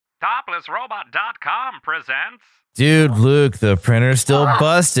ToplessRobot.com presents... Dude, Luke, the printer's still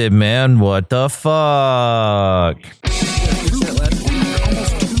busted, man. What the fuck?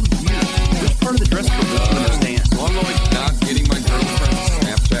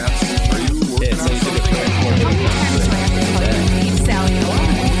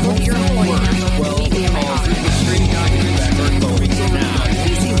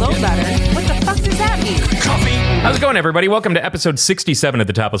 What the fuck does that mean? How's it going, everybody? Welcome to episode 67 of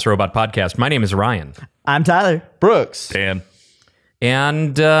the Topless Robot Podcast. My name is Ryan. I'm Tyler. Brooks. Dan.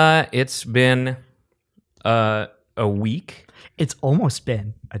 And it's been a week. It's almost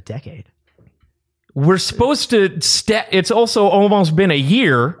been a decade. We're supposed to... It's also almost been a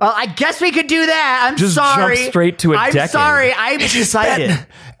year. Well, I guess we could do that. I'm Just sorry. jump straight to a I'm decade. sorry. I'm excited.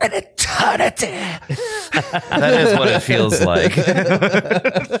 An eternity. That is what it feels like.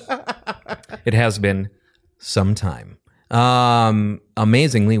 It has been some time.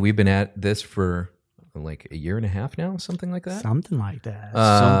 Amazingly, we've been at this for like a year and a half now, something like that. Something like that.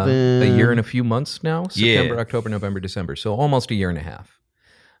 A year and a few months now. September, Yeah. October, November, December. So almost a year and a half.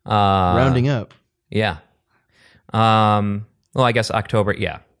 Rounding up. Yeah. Well, I guess October.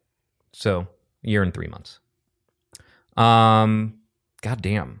 Yeah. So a year and 3 months. God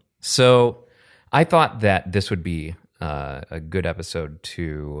damn. So I thought that this would be a good episode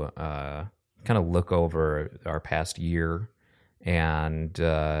to kind of look over our past year. And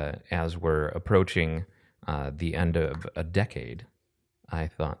as we're approaching the end of a decade, I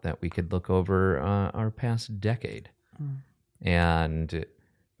thought that we could look over our past decade and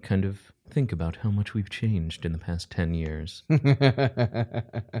kind of think about how much we've changed in the past 10 years.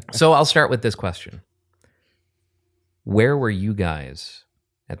 So I'll start with this question. Where were you guys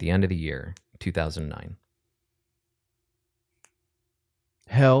at the end of the year, 2009?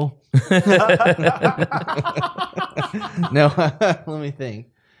 Hell. No, let me think.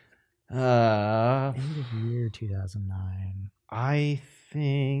 End of year 2009. I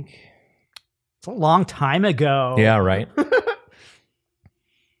think... It's a long time ago. Yeah, right?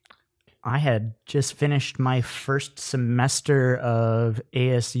 I had just finished my first semester of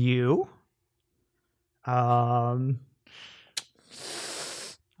ASU. I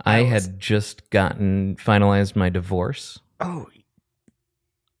had just finalized my divorce. Oh.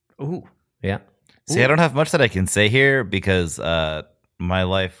 Ooh. Yeah. See, I don't have much that I can say here because my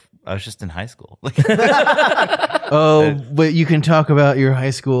life, I was just in high school. Oh, but you can talk about your high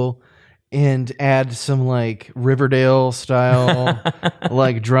school and add some like Riverdale style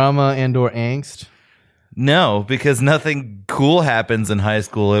like drama and or angst. No, because nothing cool happens in high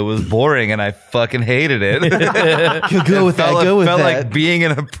school. It was boring and I fucking hated it. Go with that. Go with felt that. like being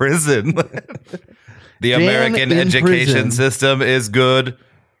in a prison. The Dan American in education prison. system is good.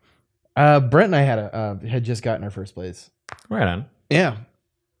 Brent and I had just gotten our first place. Right on. Yeah,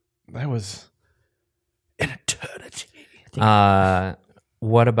 that was an eternity.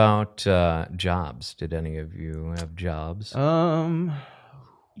 What about jobs? Did any of you have jobs?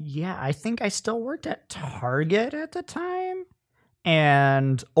 Yeah, I think I still worked at Target at the time,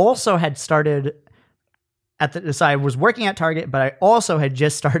 and also had started so I was working at Target, but I also had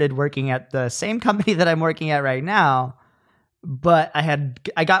just started working at the same company that I'm working at right now. But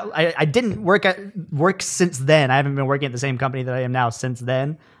I didn't work since then. I haven't been working at the same company that I am now since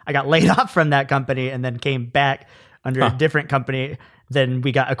then. I got laid off from that company and then came back under a different company. Then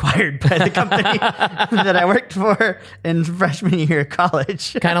we got acquired by the company that I worked for in freshman year of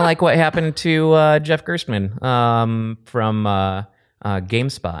college. Kind of like what happened to Jeff Gerstmann from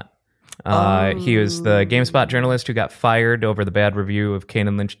GameSpot. He was the GameSpot journalist who got fired over the bad review of Kane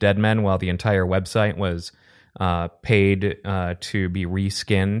and Lynch Dead Men, while the entire website was paid to be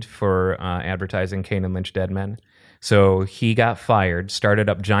reskinned for advertising Kane and Lynch Dead Men. So he got fired, started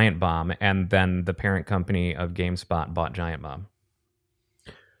up Giant Bomb, and then the parent company of GameSpot bought Giant Bomb.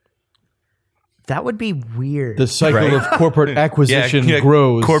 That would be weird. The cycle of corporate acquisition Yeah,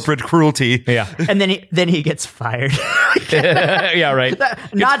 grows. Corporate cruelty. Yeah. And then he gets fired. Yeah, right.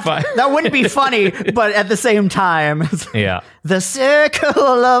 That wouldn't be funny, but at the same time, Yeah. the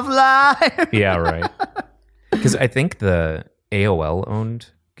circle of life. Yeah, right. Because I think the AOL owned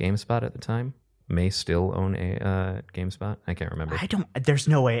GameSpot at the time. May still own a GameSpot. I can't remember. There's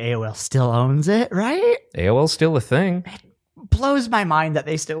no way AOL still owns it, right? AOL's still a thing. Blows my mind that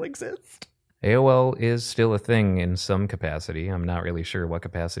they still exist. AOL is still a thing in some capacity. I'm not really sure what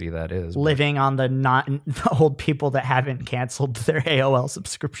capacity that is. but Living on the old people that haven't canceled their AOL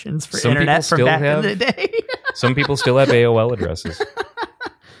subscriptions for Some internet people from still back have- in the day. Some people still have AOL addresses.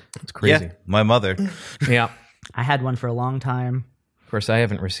 It's crazy. Yeah, my mother. Yeah. I had one for a long time. Of course, I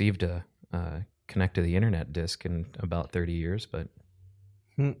haven't received a connect to the internet disc in about 30 years, but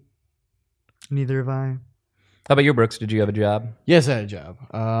Neither have I. How about you, Brooks? Did you have a job? Yes, I had a job.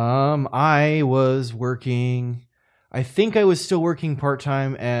 I was working. I think I was still working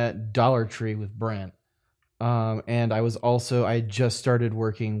part-time at Dollar Tree with Brent. And I had just started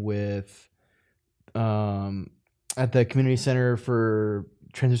working with, at the community center for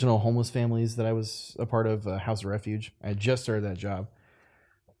transitional homeless families that I was a part of, House of Refuge. I had just started that job.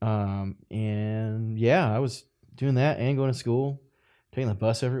 And yeah, I was doing that and going to school, taking the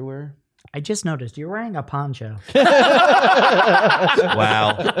bus everywhere. I just noticed you're wearing a poncho.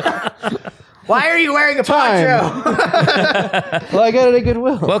 Wow. Why are you wearing a poncho? Well, I got it at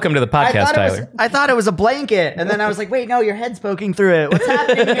Goodwill. Welcome to the podcast, Tyler. I thought it was a blanket, and then I was like, "Wait, no, your head's poking through it. What's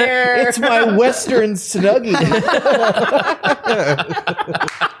happening here?" It's my Western Snuggie.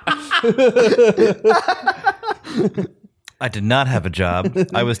 I did not have a job.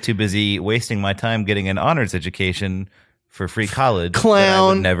 I was too busy wasting my time getting an honors education for free college that I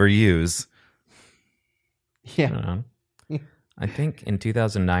Clown. would never use. Yeah. I think in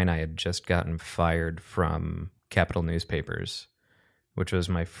 2009 I had just gotten fired from Capital Newspapers, which was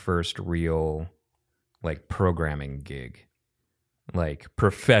my first real like programming gig, like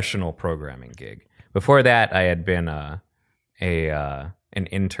professional programming gig. Before that, I had been an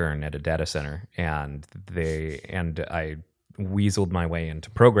intern at a data center, and I weaseled my way into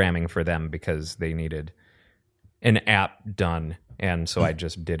programming for them because they needed an app done, and so I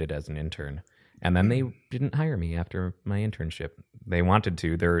just did it as an intern. And then they didn't hire me after my internship. They wanted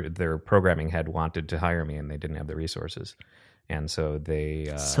to. Their programming head wanted to hire me, and they didn't have the resources. And so they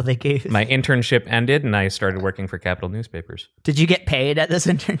gave. my internship ended, and I started working for Capital Newspapers. Did you get paid at this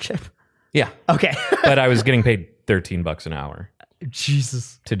internship? Yeah, Okay. but I was getting paid $13 an hour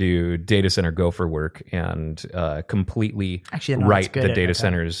Jesus. to do data center gopher work and completely Actually, no, that's write good the at data that.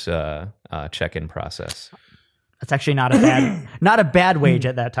 center's check-in process. That's actually not a bad wage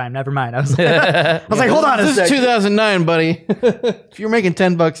at that time. Never mind. I was like, hold on a This is second. 2009, buddy. If you're making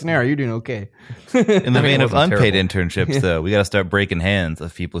 $10 an hour, you're doing okay. In the vein it of wasn't unpaid terrible. internships, though, we got to start breaking hands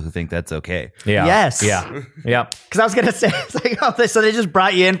of people who think that's okay. Yeah. Yes. Yeah. Yeah. Because I was gonna say, it's like, oh, so they just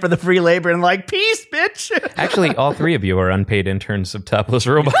brought you in for the free labor and like, peace, bitch. Actually, all three of you are unpaid interns of Topless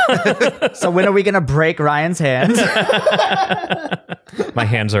Robot. So when are we gonna break Ryan's hands? My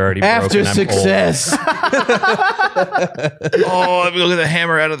hands are already After broken. I'm success. Oh, let me go get the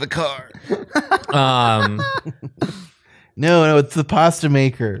hammer out of the car. old. No, it's the pasta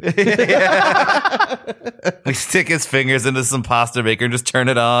maker. We stick his fingers into some pasta maker and just turn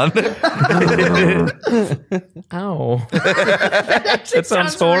it on. Ow. That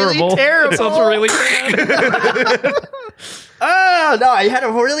sounds really horrible. terrible. It sounds really bad. Oh no, I had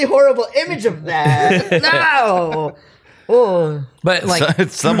a really horrible image of that. No. Oh. But like,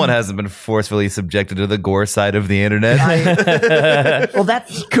 Someone hasn't been forcefully subjected to the gore side of the internet. Well,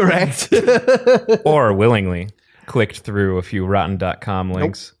 that's Correct. or willingly clicked through a few rotten.com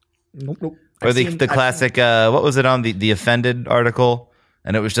links. nope. Or the classic, what was it on the offended article?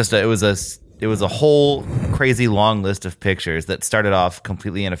 And it was just it was a whole crazy long list of pictures that started off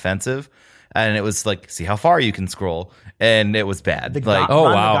completely inoffensive, and it was like, see how far you can scroll, and it was bad. Like, Oh,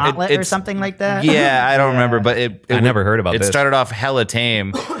 wow. the gauntlet or It's- something like that. yeah, I don't remember, but I never heard about it. this. It started off hella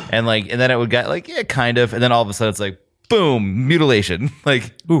tame, and then it would get like, yeah, kind of, and then all of a sudden it's like, boom, mutilation.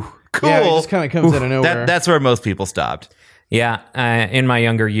 Like, ooh, cool. Yeah, it just kind of comes out of nowhere. That's where most people stopped. Yeah, in my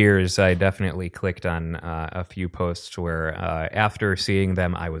younger years, I definitely clicked on a few posts where after seeing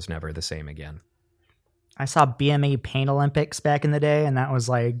them, I was never the same again. I saw BME Paint Olympics back in the day, and that was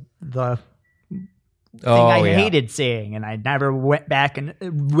like the thing Oh, I yeah. hated seeing, and I never went back and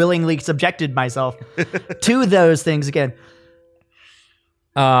willingly subjected myself to those things again.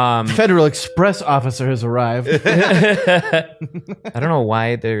 Federal Express officer has arrived. I don't know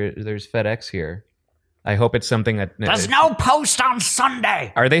why there's FedEx here. I hope it's something that... There's no post on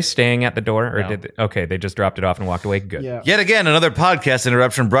Sunday. Are they staying at the door? Or okay, they just dropped it off and walked away? Good. Yeah. Yet again, another podcast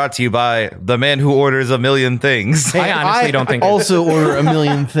interruption brought to you by the man who orders a million things. I honestly don't think... also order a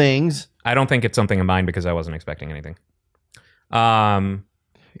million things. I don't think it's something of mine because I wasn't expecting anything. Oh,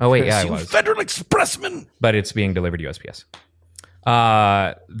 wait, yeah, I was. Federal Expressman. But it's being delivered USPS.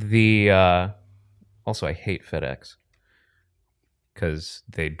 Also, I hate FedEx because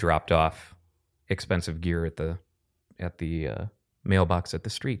they dropped off expensive gear at the mailbox at the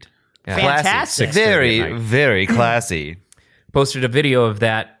street. at Fantastic. 6:30 at Very, night. very classy. Posted a video of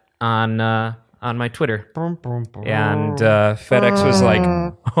that on my Twitter, and FedEx was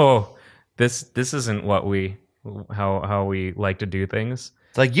like, "Oh, this isn't what how we like to do things."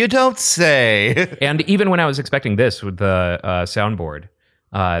 It's like, you don't say. And even when I was expecting this with the soundboard,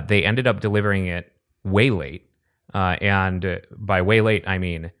 they ended up delivering it way late. And by way late, I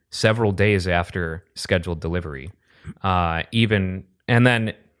mean several days after scheduled delivery. And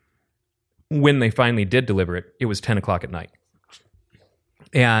then when they finally did deliver it, it was 10 o'clock at night.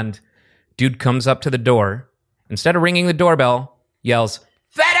 And dude comes up to the door. Instead of ringing the doorbell, yells,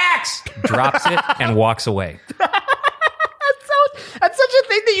 FedEx! Drops it and walks away. That's such a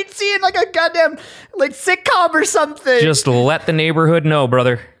thing that you'd see in like a goddamn like sitcom or something. Just let the neighborhood know,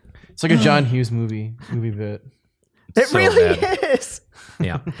 brother. It's like a John Hughes movie bit. it so really bad. is.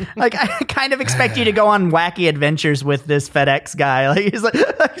 Yeah. Like I kind of expect you to go on wacky adventures with this FedEx guy. Like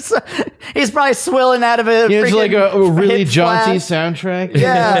he's probably swilling out of a Yeah, it's like a really hit jaunty flash. soundtrack.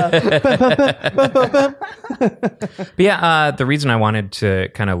 Yeah. But yeah, the reason I wanted to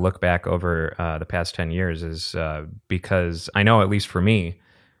kind of look back over the past 10 years is because I know, at least for me,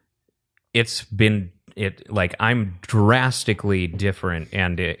 I'm drastically different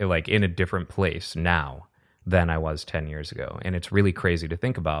and like in a different place now than I was 10 years ago. And it's really crazy to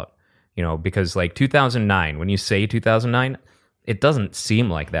think about, because like 2009, when you say 2009, it doesn't seem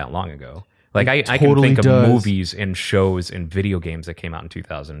like that long ago. Like I can totally think of does. movies and shows and video games that came out in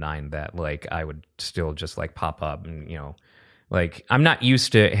 2009 that like I would still just like pop up and, like I'm not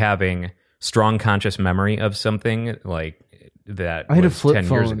used to having strong conscious memory of something like that I had a was flip 10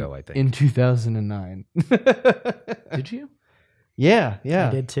 phone years ago, I think. in 2009. Did you? Yeah. I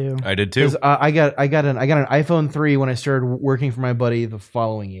did too. I did too. 'Cause, I got an iPhone 3 when I started working for my buddy the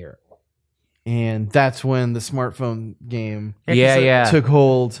following year, and that's when the smartphone game Yeah. took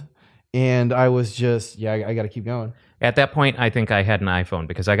hold, and I was just I got to keep going. At that point, I think I had an iPhone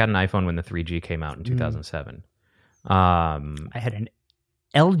because I got an iPhone when the 3G came out in 2007. I had an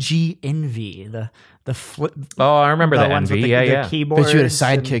LG Envy, the flip. Oh, I remember the the ones with Envy. the Yeah. keyboards. But you had a and-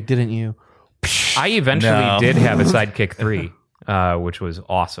 Sidekick, didn't you? I eventually No. did have a Sidekick 3, which was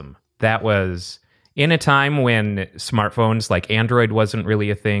awesome. That was in a time when smartphones, like Android, wasn't really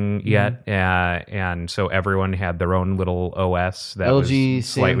a thing yet, and so everyone had their own little OS that LG, was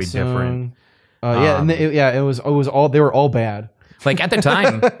slightly Samsung. different. It was all they were all bad. Like at the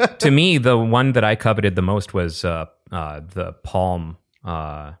time, to me, the one that I coveted the most was the Palm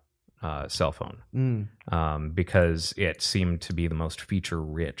cell phone, because it seemed to be the most feature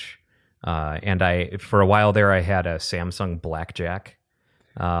rich. And for a while there, I had a Samsung Blackjack.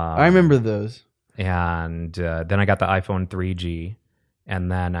 I remember those. And then I got the iPhone 3G,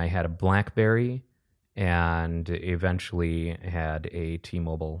 and then I had a BlackBerry, and eventually had a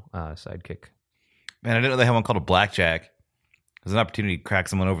T-Mobile Sidekick. Man, I didn't know they had one called a blackjack. There's an opportunity to crack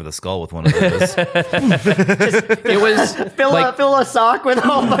someone over the skull with one of those. It was Fill a sock with a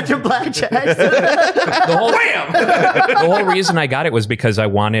whole bunch of blackjacks. the whole reason I got it was because I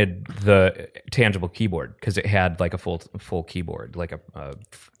wanted the tangible keyboard, because it had like a full keyboard, like a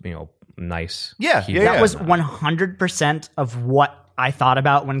nice Yeah, keyboard. yeah. That was 100% of what I thought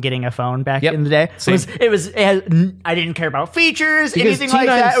about when getting a phone back Yep. in the day. Same. I didn't care about features, Because anything like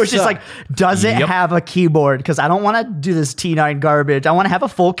T9 that. It was just sucked. like, does it Yep. have a keyboard? Because I don't want to do this T9 garbage. I want to have a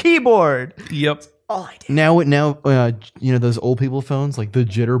full keyboard. Yep. All I did. Now, those old people phones like the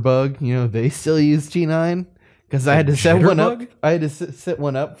Jitterbug, they still use G9 because I had to set one up. Jitterbug? I had to set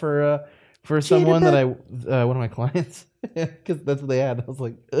one up for someone that one of my clients, because that's what they had. I was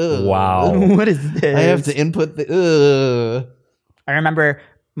like, ugh. Wow. What is this? I have to input the. I remember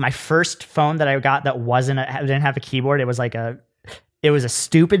my first phone that I got that didn't have a keyboard. It was a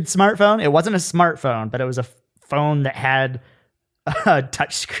stupid smartphone. It wasn't a smartphone, but it was a phone that had a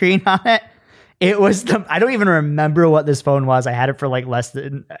touch screen on it. It was I don't even remember what this phone was. I had it for like less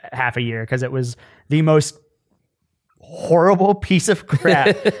than half a year because it was the most horrible piece of crap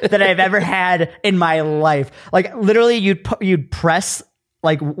that I've ever had in my life. Like literally you'd press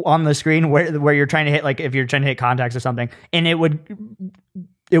like on the screen where you're trying to hit, like if you're trying to hit contacts or something, and it would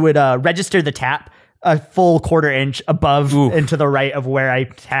register the tap a full quarter-inch above and to the right of where I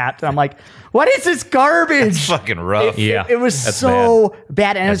tapped. And I'm like, what is this garbage? It's fucking rough. Yeah. It was That's so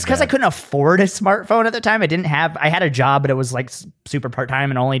bad. And it's because I bad. couldn't afford a smartphone at the time. I had a job, but it was like super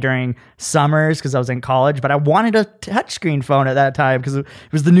part-time and only during summers because I was in college. But I wanted a touchscreen phone at that time because it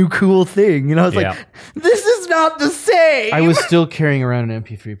was the new cool thing. It's Yeah. like, this is not the same. I was still carrying around an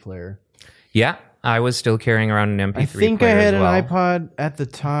MP3 player. Yeah, I was still carrying around an MP3 I think I player had as an well. iPod at the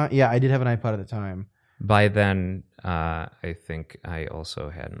time. Yeah, I did have an iPod at the time. By then, I think I also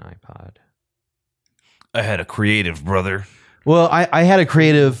had an iPod. I had a creative brother. Well, I had a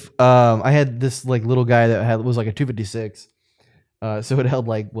creative. I had this like little guy that was like a 256. So it held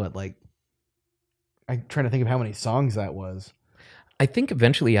I'm trying to think of how many songs that was. I think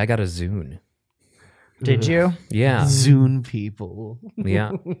eventually I got a Zune. Did you? Yeah. Zune people.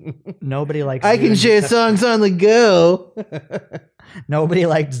 Yeah. Nobody likes. I can Zunes share except- songs on the go. Nobody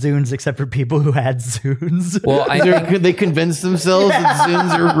liked Zunes except for people who had Zunes. Well, They convinced themselves that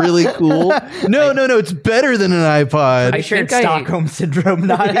Zunes are really cool. No, it's better than an iPod. I shared think I- Stockholm syndrome,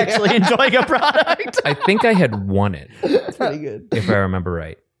 not actually enjoying a product. I think I had won it, Pretty good. if I remember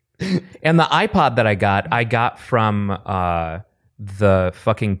right. And the iPod that I got from the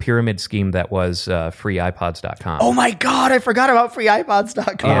fucking pyramid scheme that was freeipods.com. Oh my god, I forgot about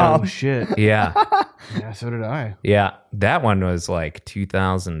freeipods.com. Oh shit. Yeah. Yeah, so did I. Yeah. That one was like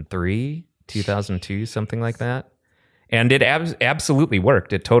 2003, 2002, something like that. And it absolutely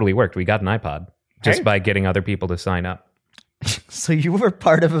worked. It totally worked. We got an iPod just Hey. by getting other people to sign up. So you were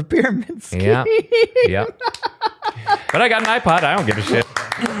part of a pyramid scheme. Yeah. Yeah. But I got an iPod. I don't give a shit.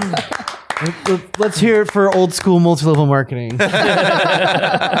 Let's hear it for old school multi-level marketing.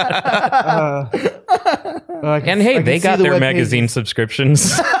 And hey, they got their magazine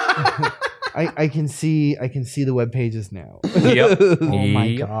subscriptions. I can see the web pages now. Yep. Oh my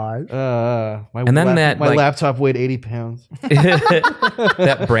Yep. god. And then that, my like- laptop weighed 80 pounds.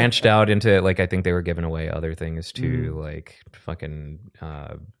 That branched out into, like, I think they were giving away other things too, like fucking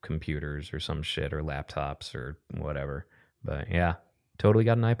computers or some shit or laptops or whatever. But yeah, totally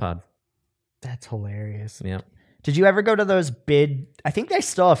got an iPod. That's hilarious. Yeah. Did you ever go to those bid? I think there's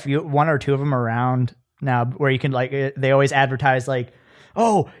still one or two of them around now where you can they always advertise like,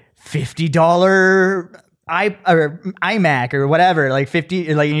 oh, $50 iMac or whatever, like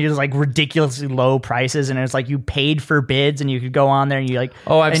 50, like you just like ridiculously low prices, and it's like you paid for bids, and you could go on there and you like.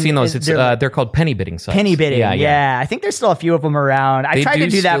 Oh, I've and seen those. It's they're called penny bidding sites. penny bidding. Yeah, I think there's still a few of them around. I They tried to do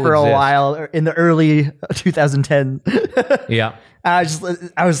do that still for a exist. while in the early 2010. Yeah. I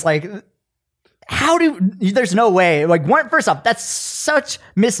was like, there's no way. Like, first off, that's such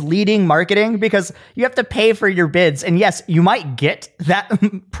misleading marketing because you have to pay for your bids. And yes, you might get that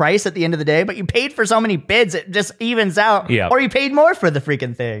price at the end of the day, but you paid for so many bids, it just evens out. Yeah. Or you paid more for the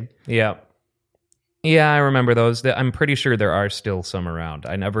freaking thing. Yeah. Yeah, I remember those. I'm pretty sure there are still some around.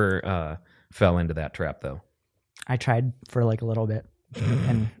 I never fell into that trap though. I tried for like a little bit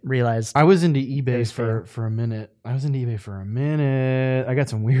and realized I was into eBay There's for a minute. I got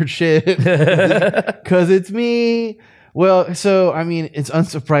some weird shit because it's me. Well, so I mean, it's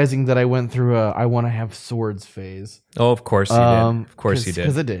unsurprising that I went through I want to have swords phase. Oh, of course you did. Of course you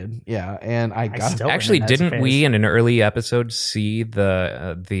Because did. I did. Yeah, and I got still- Actually, That's a didn't we phase. in an early episode see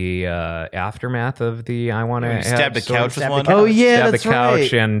the aftermath of the I want to Stabbed a couch with Stabbed a one. couch. Oh yeah, Stabbed that's the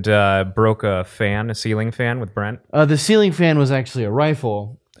couch right. and broke a ceiling fan with Brent. The ceiling fan was actually a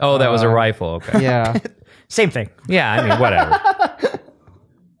rifle. Oh, that was a rifle. Okay. Yeah, same thing. Yeah, I mean, whatever.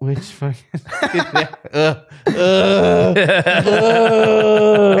 which fucking.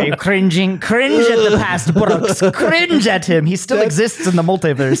 Are you cringing? Cringe at the past Brooks. Cringe at him. He still exists in the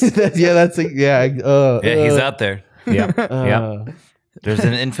multiverse. Yeah, he's out there. Yeah. Yeah. There's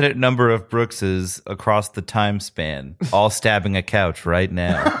an infinite number of Brookses across the time span, all stabbing a couch right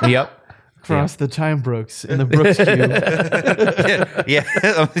now. Yep. Across the time Brooks in the Brooks cube. Yeah,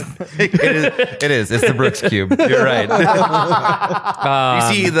 it is. It's the Brooks cube. You're right.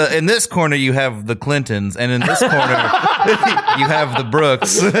 You see, in this corner you have the Clintons, and in this corner you have the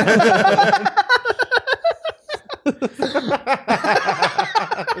Brooks.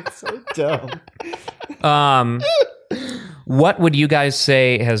 It's so dumb. What would you guys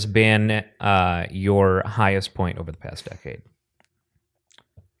say has been your highest point over the past decade?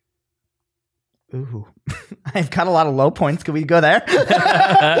 Ooh. I've got a lot of low points. Can we go there? Yeah,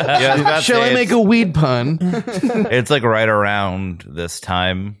 I was about to Shall say I make a weed pun? It's like right around this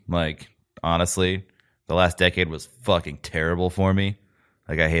time. Like, honestly, the last decade was fucking terrible for me.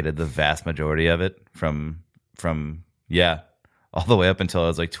 Like, I hated the vast majority of it from all the way up until I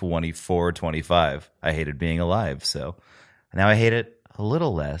was like 24, 25. I hated being alive. So now I hate it a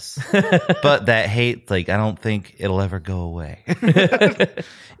little less. But that hate, like, I don't think it'll ever go away.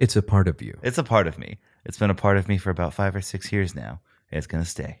 It's a part of you. It's a part of me. It's been a part of me for about 5 or 6 years now. And it's going to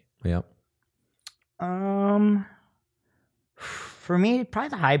stay. Yep. For me, probably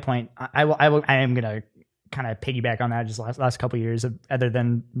the high point. I am gonna kind of piggyback on that. Just last couple of years, other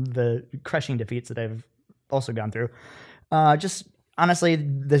than the crushing defeats that I've also gone through. Just honestly,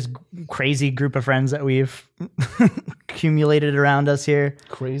 this crazy group of friends that we've accumulated around us here.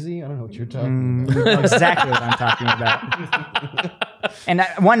 Crazy? I don't know what you're talking about. You know exactly what I'm talking about. And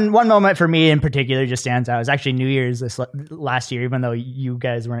one moment for me in particular just stands out. It was actually New Year's this last year, even though you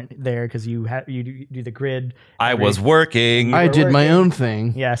guys weren't there because you do the grid. I was working. I did my own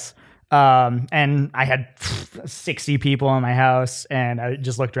thing. Yes. And I had 60 people in my house, and I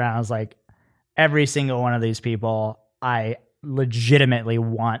just looked around. I was like, every single one of these people I legitimately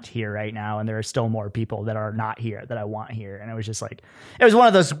want here right now, and there are still more people that are not here that I want here. And it was just like, it was one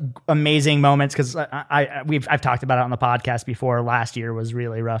of those amazing moments because I've talked about it on the podcast before. Last year was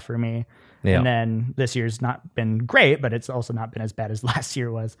really rough for me, and then this year's not been great, but it's also not been as bad as last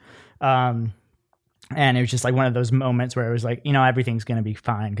year was. And it was just like one of those moments where it was like, everything's going to be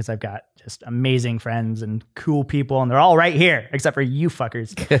fine because I've got just amazing friends and cool people, and they're all right here except for you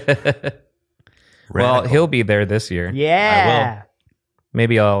fuckers. Well, he'll be there this year. Yeah. I will.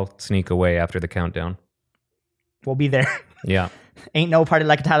 Maybe I'll sneak away after the countdown. We'll be there. Yeah. Ain't no party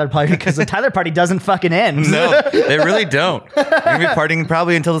like a Tyler party because the Tyler party doesn't fucking end. No, they really don't. You're going to be partying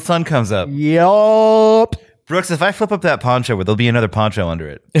probably until the sun comes up. Yup. Brooks, if I flip up that poncho, there'll be another poncho under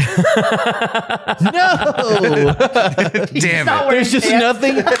it. No, Damn it. there's just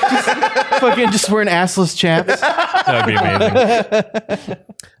nothing. Just wearing assless chaps. That would be amazing.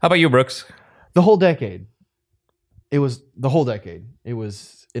 How about you, Brooks? The whole decade. It was the whole decade. It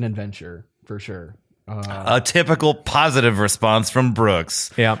was an adventure for sure. A typical positive response from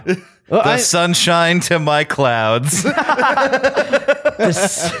Brooks. Yeah. The sunshine to my clouds. The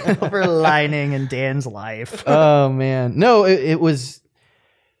silver lining in Dan's life. Oh man, no, it was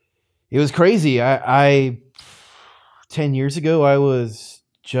crazy. I 10 years ago, I was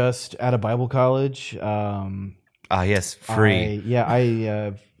just out of Bible college. Yes, free.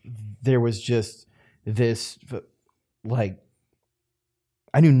 There was just this, like,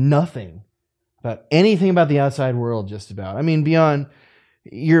 I knew nothing about anything about the outside world, just about. I mean, beyond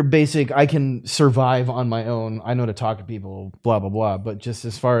your basic, I can survive on my own. I know to talk to people, blah, blah, blah. But just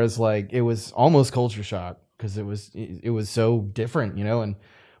as far as like, it was almost culture shock because it was so different, and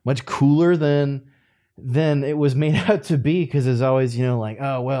much cooler than it was made out to be. Because there's always, like,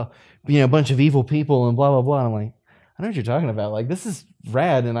 oh, well, a bunch of evil people and blah, blah, blah. And I'm like, I know what you're talking about. Like, this is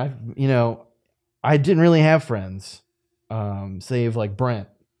rad. And I didn't really have friends, save like Brent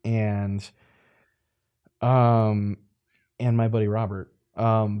and my buddy Robert.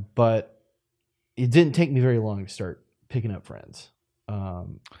 But it didn't take me very long to start picking up friends.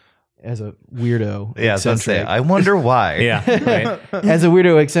 As a weirdo, Yeah, I was gonna say, I wonder why. Yeah. Right. as a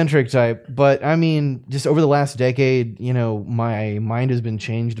weirdo eccentric type. But I mean, just over the last decade, my mind has been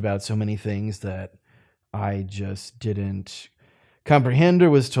changed about so many things that I just didn't comprehend or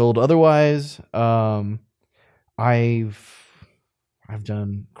was told otherwise. I've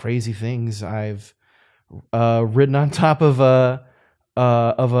done crazy things. I've ridden on top of a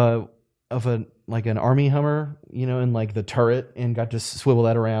like an army Hummer, in like the turret, and got to swivel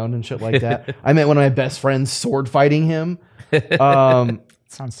that around and shit like that. I met one of my best friends sword fighting him.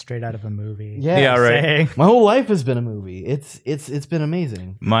 Sounds straight out of a movie. Yeah, right. Saying. My whole life has been a movie. It's been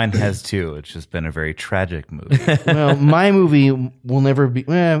amazing. Mine has too. It's just been a very tragic movie. Well, my movie will never be.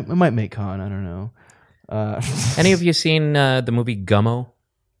 It might make con. I don't know. Any of you seen the movie Gummo?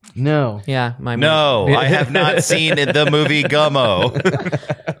 No. Yeah, my movie. No, I have not seen the movie Gummo.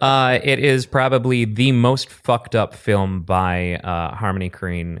 It is probably the most fucked up film by Harmony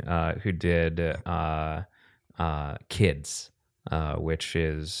Korine, who did Kids, which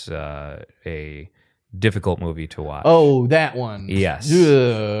is a difficult movie to watch. Oh, that one. Yes.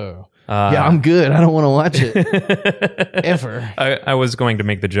 Ugh. Yeah, I'm good. I don't want to watch it ever. I was going to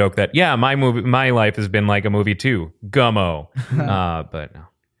make the joke that my life has been like a movie too, Gummo, but no.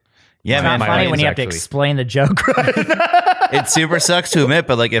 Yeah, It's man. not my funny life when is you have to actually- explain the joke. Right? It super sucks to admit,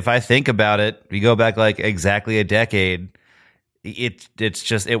 but like if I think about it, we go back like exactly a decade.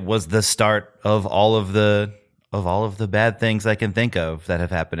 It was the start of all of the bad things I can think of that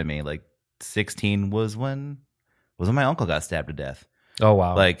have happened to me. Like 16 was when my uncle got stabbed to death. Oh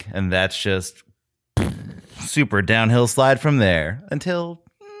wow! And that's just super downhill slide from there until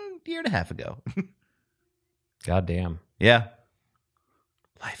a year and a half ago. God damn. Yeah.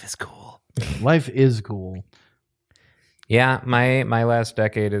 Life is cool. Life is cool. Yeah, my last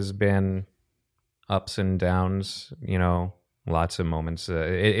decade has been ups and downs. Lots of moments.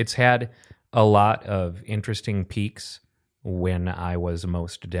 It's had a lot of interesting peaks when I was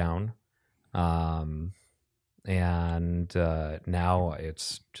most down. And now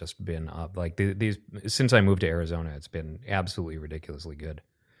it's just been up. Like these since I moved to Arizona, it's been absolutely ridiculously good.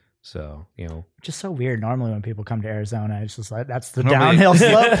 So, Just so weird. Normally when people come to Arizona, it's just like, that's the Normally- downhill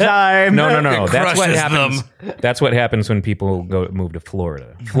slope time. no. It That's what crushes happens. That's what happens when people move to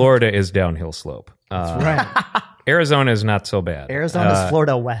Florida. Florida is downhill slope. Right. Arizona is not so bad. Arizona's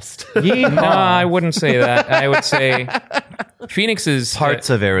Florida West. No, I wouldn't say that. I would say Phoenix is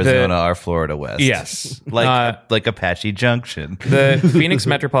Parts of Arizona are Florida West. Yes. Like Apache Junction. The Phoenix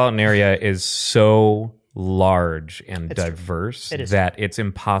metropolitan area is so large and diverse It is. that it's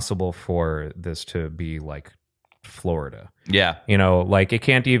impossible for this to be like Florida. Yeah. You know, like it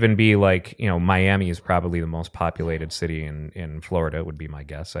can't even be like, you know, Miami is probably the most populated city in Florida, would be my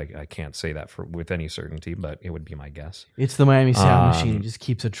guess. I can't say that with any certainty, but it would be my guess. It's the Miami sound machine. It just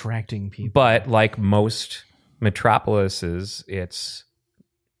keeps attracting people. But like most metropolises, it's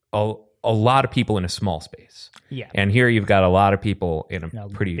a lot of people in a small space. Yeah. And here you've got a lot of people in a No,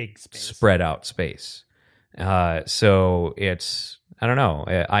 pretty big space. spread out space. So it's, I don't know.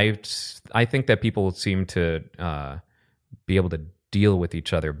 I think that people seem to be able to deal with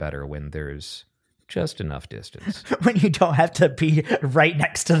each other better when there's just enough distance. When you don't have to be right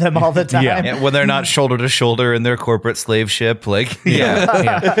next to them all the time. Yeah, when they're not shoulder to shoulder in their corporate slave ship, like Yeah.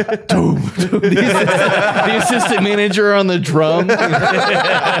 The assistant manager on the drum.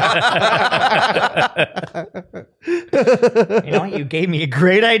 You know, you gave me a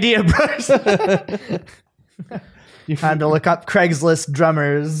great idea, Bryce. Time to look up Craigslist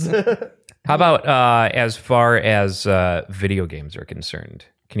drummers. How about as far as video games are concerned?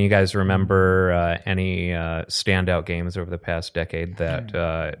 Can you guys remember any standout games over the past decade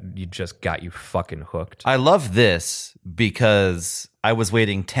that you just got you fucking hooked? I love this because I was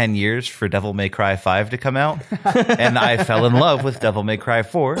waiting 10 years for Devil May Cry 5 to come out, and I fell in love with Devil May Cry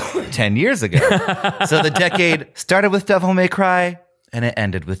 4 10 years ago. So the decade started with Devil May Cry, and it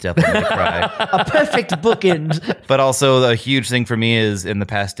ended with Devil May Cry. A perfect bookend. But also a huge thing for me is in the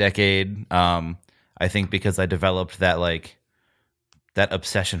past decade, I think because I developed that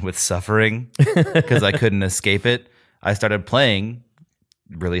obsession with suffering because I couldn't escape it, I started playing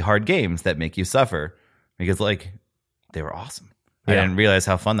really hard games that make you suffer because they were awesome. I didn't realize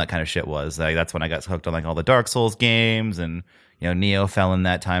how fun that kind of shit was. Like that's when I got hooked on all the Dark Souls games, and Neo fell in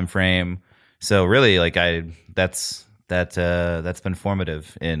that time frame. So really, that's been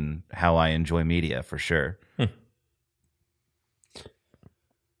formative in how I enjoy media for sure.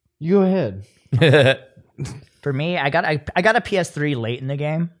 You go ahead. For me, I got a PS3 late in the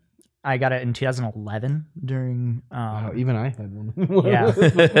game. I got it in 2011 during. Wow, even I had one. Yeah,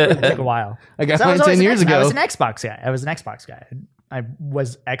 it took a while. I got So mine 10 years ago. I was an Xbox guy. I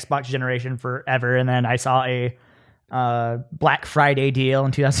was Xbox generation forever, and then I saw a Black Friday deal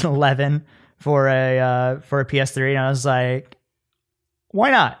in 2011 for a PS3, and I was like, why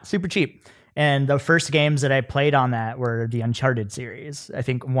not? Super cheap. And the first games that I played on that were the Uncharted series. I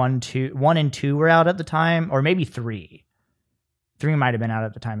think 1 and 2 were out at the time, or maybe 3. 3 might have been out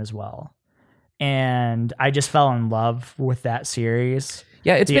at the time as well. And I just fell in love with that series.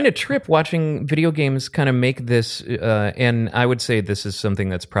 Yeah, it's been a trip watching video games kind of make this, and I would say this is something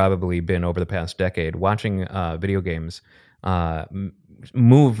that's probably been over the past decade, watching video games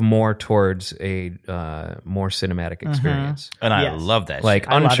move more towards a more cinematic experience. And I Yes. love that Like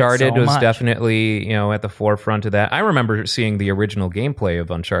shit. I love it Uncharted so was much. definitely, at the forefront of that. I remember seeing the original gameplay of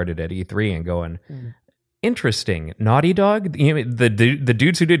Uncharted at E3 and going, interesting. Naughty Dog, the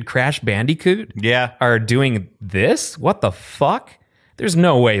dudes who did Crash Bandicoot Yeah. are doing this? What the fuck? There's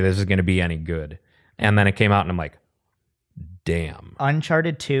no way this is going to be any good. And then it came out and I'm like, damn.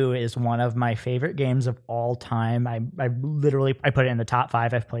 Uncharted 2 is one of my favorite games of all time. I put it in the top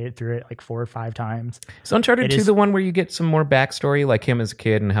 5. I've played it through it like 4 or 5 times. Is Uncharted It 2 is- the one where you get some more backstory, like him as a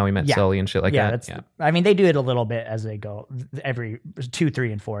kid and how he met Yeah. Sully and shit like that? I mean, they do it a little bit as they go. Every 2,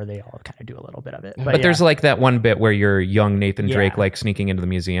 3, and 4, they all kind of do a little bit of it. But yeah. there's like that one bit where you're young Nathan Yeah. Drake, like sneaking into the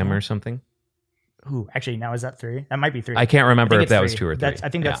museum or something. Ooh, actually, now is that 3? That might be 3. I can't remember I think if it's that was 3. 2 or 3. I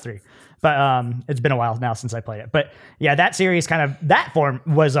think that's 3. But it's been a while now since I played it. But yeah, that series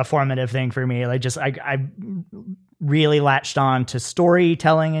was a formative thing for me. Like I really latched on to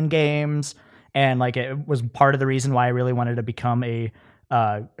storytelling in games, and like it was part of the reason why I really wanted to become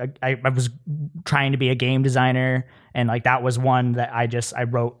I was trying to be a game designer, and like that was one that I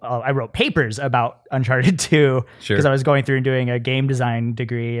wrote papers about Uncharted 2 Sure. because I was going through and doing a game design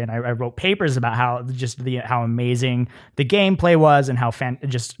degree, and I wrote papers about how amazing the gameplay was and how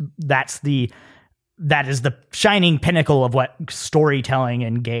that is the shining pinnacle of what storytelling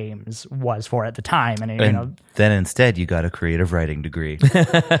in games was for at the time. And And then instead you got a creative writing degree.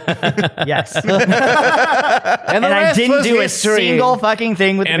 yes. And And I didn't do a single fucking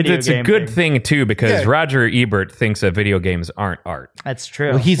thing with the And video it's a game good thing. thing too, because Roger Ebert thinks that video games aren't art. That's true.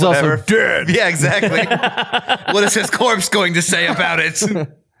 Well, he's also dead. Yeah, exactly. What is his corpse going to say about it?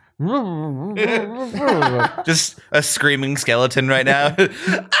 Just a screaming skeleton right now.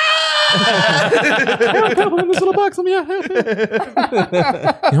 Help in this little box. Let me out.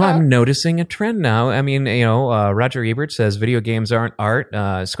 I'm noticing a trend now. I mean, Roger Ebert says video games aren't art.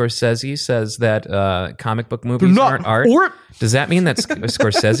 Scorsese says that comic book movies aren't art. Does that mean that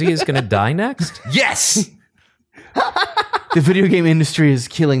Scorsese is going to die next? Yes. The video game industry is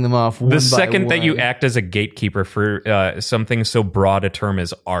killing them off. The second that you act as a gatekeeper for something so broad a term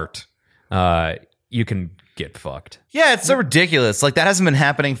as art, you can get fucked. Yeah, it's so ridiculous. Like, that hasn't been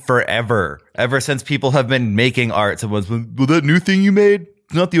happening forever. Ever since people have been making art. Someone's been, well, that new thing you made,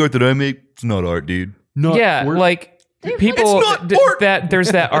 it's not the art that I make. It's not art, dude. People that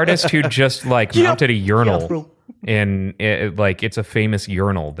there's that artist who just mounted a urinal. And it's a famous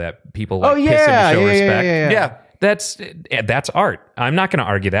urinal that people piss in to show respect. Yeah. That's art. I'm not going to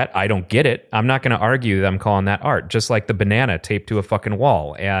argue that. I don't get it. I'm not going to argue that I'm calling that art. Just like the banana taped to a fucking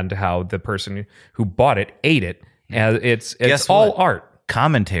wall and how the person who bought it ate it. It's all art.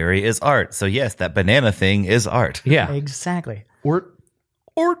 Commentary is art. So yes, that banana thing is art. Yeah. Exactly. Or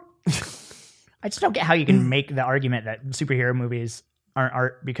I just don't get how you can make the argument that superhero movies aren't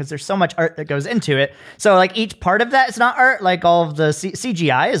art because there's so much art that goes into it. So like each part of that is not art. Like all of the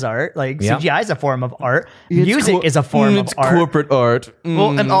CGI is art. Like CGI is a form of art. Music is a form of art. Corporate art.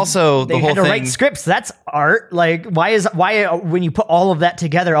 Well, and also They the whole had to thing. write scripts. That's art. Like why when you put all of that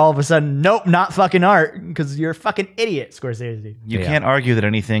together, all of a sudden, nope, not fucking art because you're a fucking idiot, Scorsese. You can't argue that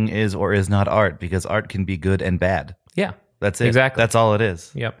anything is or is not art because art can be good and bad. Yeah. That's it. Exactly. That's all it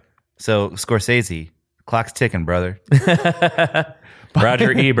is. Yep. So Scorsese, clock's ticking, brother.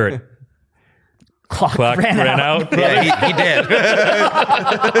 Roger Ebert. Clock Clock ran out. Yeah, he did.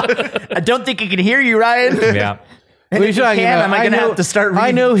 I don't think he can hear you, Ryan. Yeah. And What are you if he talking can, about? am I going to have to start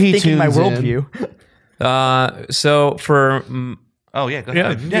I know he thinking my tunes in. worldview? So for Oh, yeah. Go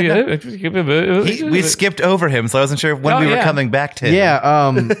ahead. We skipped over him, so I wasn't sure when we were coming back to him.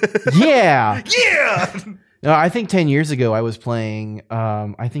 Yeah. Yeah. No, I think 10 years ago I was playing.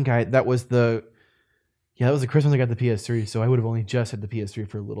 That was the Christmas I got the PS3, so I would have only just had the PS3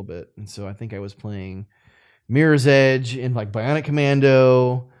 for a little bit, and so I think I was playing Mirror's Edge and like Bionic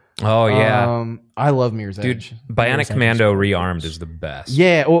Commando. Oh yeah, I love Mirror's dude. Edge. Bionic Commando Rearmed is the best.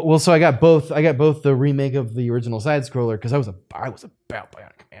 Yeah, well, so I got both. I got both the remake of the original side scroller because I was about Bionic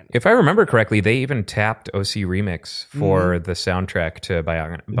Commando. If I remember correctly, they even tapped OC Remix for the soundtrack to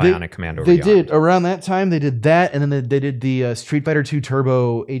Bionic Commando. They Rearmed. did around that time. They did that, and then they did the Street Fighter 2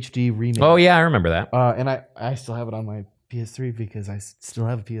 Turbo HD remake. Oh yeah, I remember that. And I still have it on my PS3 because I still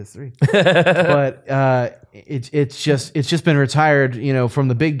have a PS3. But it's just been retired, from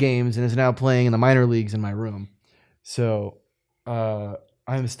the big games and is now playing in the minor leagues in my room. So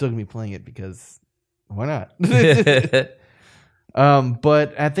I'm still gonna be playing it because why not?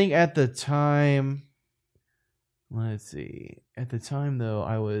 But I think at the time, let's see. At the time though,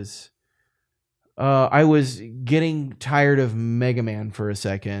 I was getting tired of Mega Man for a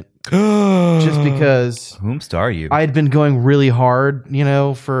second. Just because Whomst are you? I'd been going really hard,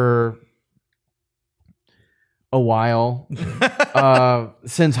 for a while,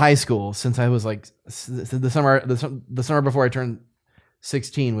 since high school, since I was like the summer before I turned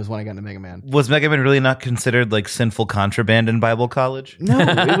 16 was when I got into Mega Man. Was Mega Man really not considered like sinful contraband in Bible college? No,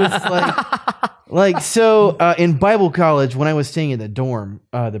 it was so in Bible college when I was staying in the dorm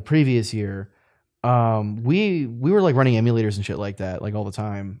the previous year, we were like running emulators and shit like that like all the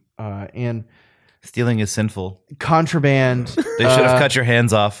time, and Stealing is sinful. contraband. They should have cut your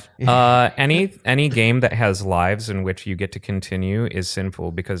hands off. Any game that has lives in which you get to continue is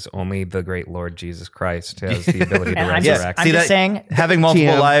sinful because only the great Lord Jesus Christ has the ability to And resurrect. I'm just saying, having multiple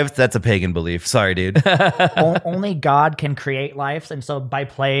TM. lives, that's a pagan belief. Sorry, dude. only God can create lives, and so by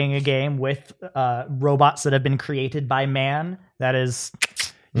playing a game with robots that have been created by man, that is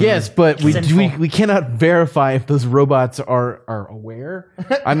Yes, but Sinful. we cannot verify if those robots are aware.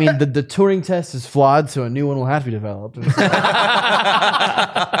 I mean, the Turing test is flawed, so a new one will have to be developed. I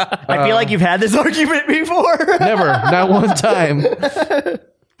feel like you've had this argument before. Never, not one time.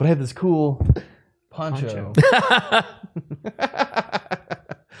 But I had this cool poncho.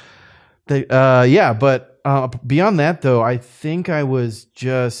 But beyond that, though, I think I was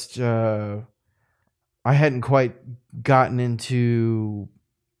just I hadn't quite gotten into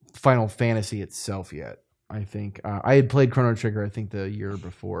Final Fantasy itself yet. I think I had played Chrono Trigger, I think, the year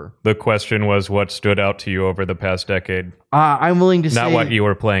before. The question was, what stood out to you over the past decade? I'm willing to say... Not what you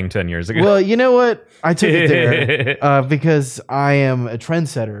were playing 10 years ago. Well, you know what? I took it there because I am a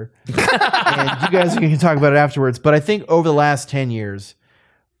trendsetter. And you guys can talk about it afterwards. But I think over the last 10 years,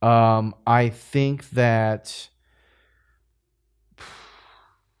 I think that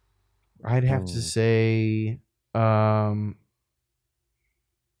I'd have to say...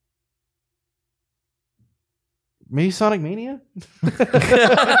 Maybe Sonic Mania?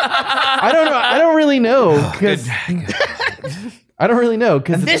 I don't know. I don't really know. I don't really know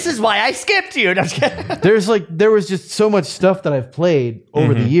because This is why I skipped you. No, I'm just kidding. there was just so much stuff that I've played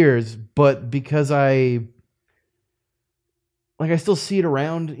over the years, but because I still see it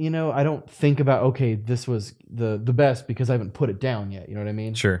around, I don't think about, okay, this was the best because I haven't put it down yet. You know what I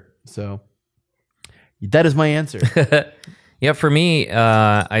mean? Sure. So that is my answer. Yeah, for me,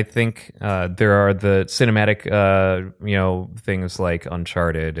 I think there are the cinematic, things like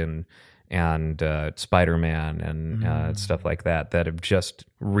Uncharted and Spider-Man and stuff like that have just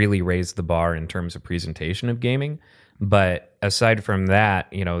really raised the bar in terms of presentation of gaming. But aside from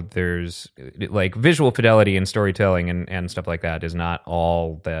that, there's like visual fidelity and storytelling and stuff like that is not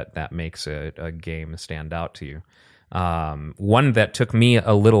all that makes a game stand out to you. One that took me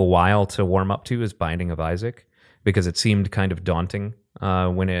a little while to warm up to is Binding of Isaac, because it seemed kind of daunting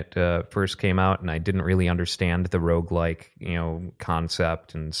when it first came out, and I didn't really understand the roguelike,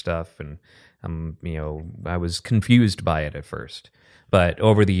 concept and stuff, and I was confused by it at first. But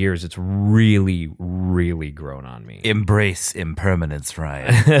over the years, it's really, really grown on me. Embrace impermanence,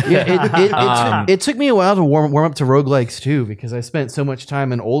 Ryan. Yeah, it took me a while to warm up to roguelikes too, because I spent so much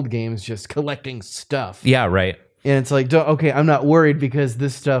time in old games just collecting stuff. Yeah, right. And it's like, okay, I'm not worried because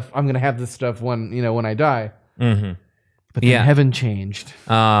this stuff, I'm going to have this stuff when I die. Mm-hmm. But then heaven changed.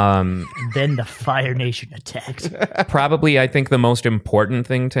 Then the Fire Nation attacked. Probably, I think the most important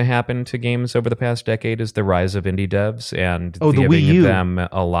thing to happen to games over the past decade is the rise of indie devs and the giving Wii U. them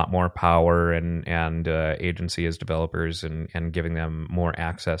a lot more power and agency as developers and giving them more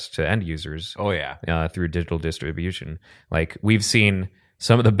access to end users. Oh, yeah. Through digital distribution. Like, we've seen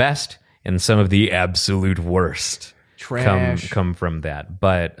some of the best and some of the absolute worst come from that.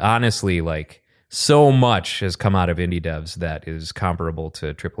 But honestly, like, so much has come out of indie devs that is comparable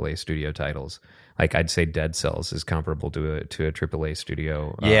to AAA studio titles. Like, I'd say Dead Cells is comparable to a AAA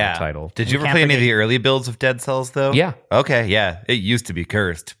studio title. Did you ever play any of the early builds of Dead Cells, though? Yeah. Okay, yeah. It used to be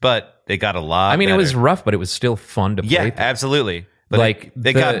cursed, but they got a lot I mean, better. it was rough, but it was still fun to play. Yeah, through. absolutely. But Like,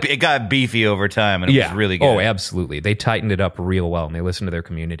 it got beefy over time, and it was really good. Oh, absolutely. They tightened it up real well, and they listened to their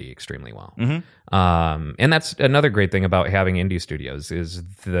community extremely well. And that's another great thing about having indie studios is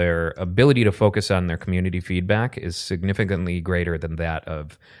their ability to focus on their community feedback is significantly greater than that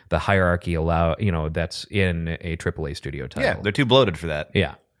of the hierarchy that's in a AAA studio title. Yeah, they're too bloated for that.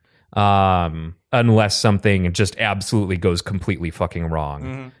 Yeah. Unless something just absolutely goes completely fucking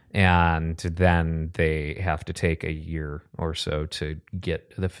wrong. And then they have to take a year or so to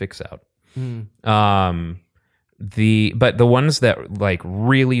get the fix out. But the ones that like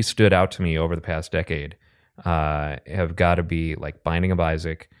really stood out to me over the past decade have got to be like Binding of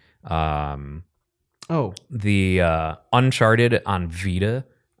Isaac. The Uncharted on Vita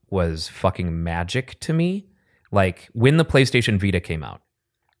was fucking magic to me. Like, when the PlayStation Vita came out,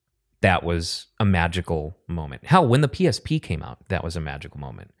 that was a magical moment. Hell, when the PSP came out, that was a magical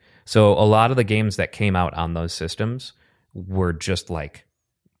moment. So a lot of the games that came out on those systems were just like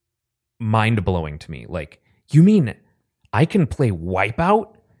mind-blowing to me. Like, you mean I can play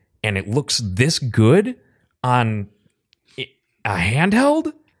Wipeout and it looks this good on a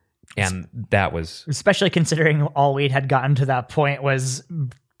handheld? And that was... Especially considering all we'd had gotten to that point was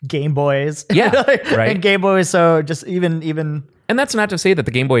Game Boys. Yeah, right. And Game Boys, so just even... And that's not to say that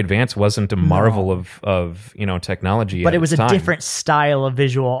the Game Boy Advance wasn't a marvel of technology. But it was a time. different style of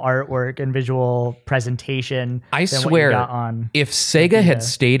visual artwork and visual presentation. I than swear, what you got on if Sega had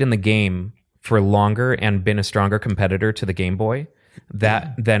stayed in the game for longer and been a stronger competitor to the Game Boy,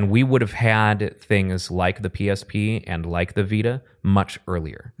 then we would have had things like the PSP and like the Vita much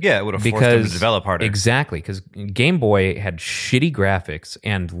earlier. Yeah, it would have forced them to develop harder. Exactly, because Game Boy had shitty graphics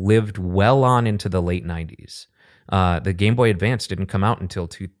and lived well on into the late 90s. The Game Boy Advance didn't come out until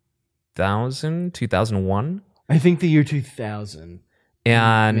 2001. I think the year 2000.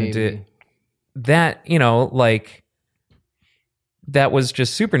 And that, that was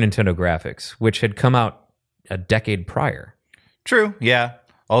just Super Nintendo graphics, which had come out a decade prior. True, yeah.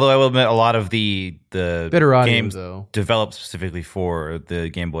 Although I will admit, a lot of the better audio, games though, developed specifically for the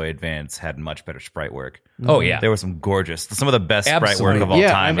Game Boy Advance had much better sprite work. Oh yeah, there was some of the best sprite work of all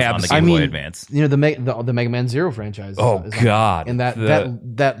time was on the Game Boy Advance. You know, the Mega Man Zero franchise. Oh god, and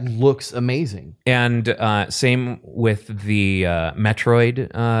that looks amazing. And same with the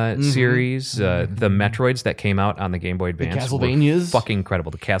Metroid series. The Metroids that came out on the Game Boy Advance, the Castlevanias, were fucking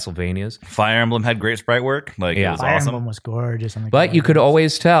incredible. The Castlevanias, Fire Emblem had great sprite work. Like, it was Fire awesome. Emblem was gorgeous. But you could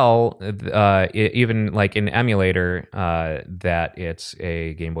always tell, even like in emulator that it's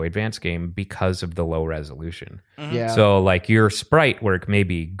a Game Boy Advance game because of the low resolution. Yeah. So like your sprite work may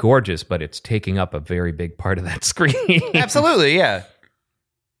be gorgeous, but it's taking up a very big part of that screen. Absolutely, yeah.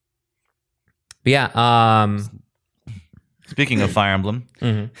 But yeah. Speaking of Fire Emblem,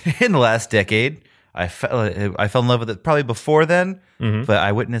 Mm-hmm. in the last decade, I fell in love with it probably before then, Mm-hmm. but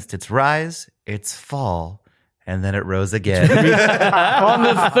I witnessed its rise, its fall, and then it rose again. On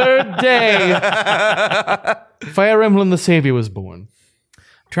the third day, Fire Emblem the Savior was born.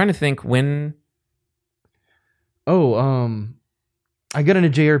 Trying to think when. Oh, I got into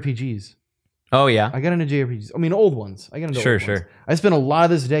JRPGs. Oh yeah. I got into JRPGs. I mean, old ones. I got into Sure, old ones. sure. I spent a lot of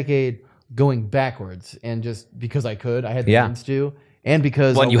this decade going backwards, and just because I could, I had the Yeah. means to, and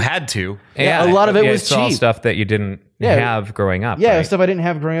because Well, you had to. Yeah, a lot of it was it's all cheap. stuff that you didn't Yeah. have growing up. Yeah, right? stuff I didn't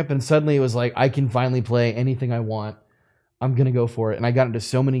have growing up, and suddenly it was like I can finally play anything I want. I'm gonna go for it, and I got into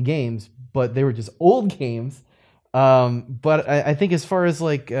so many games, but they were just old games. But I think as far as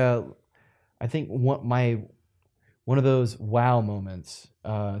like, I think one of those wow moments.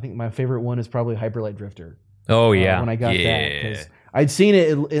 I think my favorite one is probably Hyper Light Drifter. Oh yeah. When I got that, Yeah. because I'd seen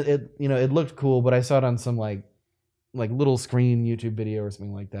it, it looked cool, but I saw it on some like little screen YouTube video or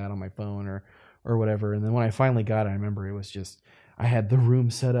something like that on my phone or whatever. And then when I finally got it, I remember it was just, I had the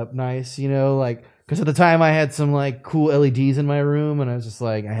room set up nice, like, because at the time I had some like cool LEDs in my room, and I was just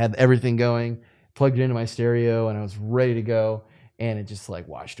like, I had everything going, plugged it into my stereo, and I was ready to go. And it just like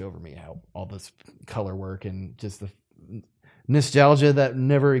washed over me how all this color work and just the nostalgia that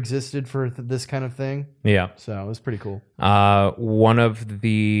never existed for this kind of thing. Yeah. So it was pretty cool. One of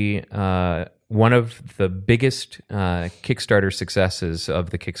the biggest Kickstarter successes of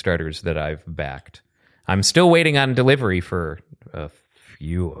the Kickstarters that I've backed. I'm still waiting on delivery for a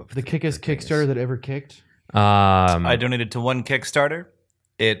few of The kickest Kickstarter that ever kicked. I donated to one Kickstarter.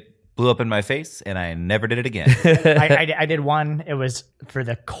 It blew up in my face, and I never did it again. I did one. It was for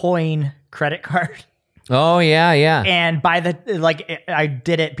the coin credit card. Oh yeah, yeah. And I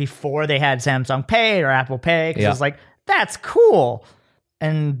did it before they had Samsung Pay or Apple Pay, because Yeah. I was like, that's cool.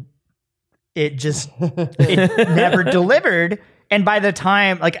 And it never delivered. And by the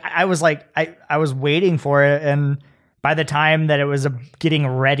time, I was waiting for it. And by the time that it was getting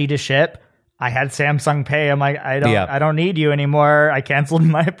ready to ship, I had Samsung Pay. I'm like, I don't need you anymore. I canceled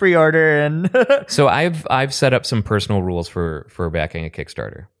my pre-order. And So I've set up some personal rules for backing a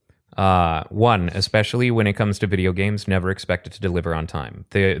Kickstarter. One, especially when it comes to video games, never expect it to deliver on time.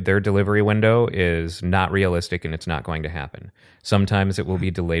 Their delivery window is not realistic, and it's not going to happen. Sometimes it will be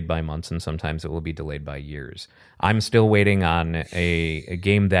delayed by months, and sometimes it will be delayed by years. I'm still waiting on a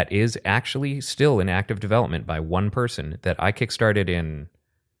game that is actually still in active development by one person that I kickstarted in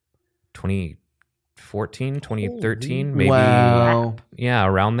 2014, 2013, maybe. Wow. Yeah,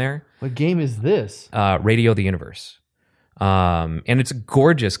 around there. What game is this? Radio the Universe. And it's a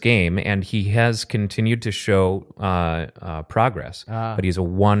gorgeous game, and he has continued to show progress, but he's a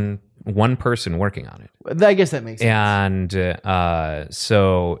one person working on it. I guess that makes sense. And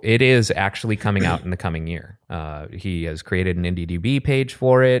so it is actually coming out in the coming year. He has created an IndieDB page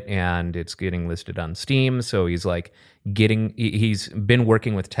for it, and it's getting listed on Steam. So he's he's been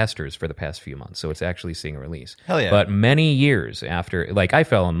working with testers for the past few months. So it's actually seeing a release. Hell yeah. But many years after, I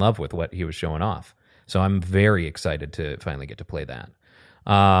fell in love with what he was showing off. So I'm very excited to finally get to play that.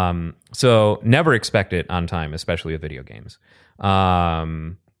 So never expect it on time, especially with video games.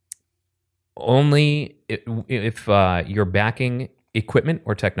 Only if you're backing equipment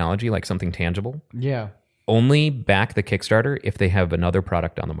or technology, like something tangible. Yeah. Only back the Kickstarter if they have another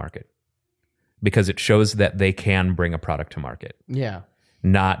product on the market, because it shows that they can bring a product to market. Yeah.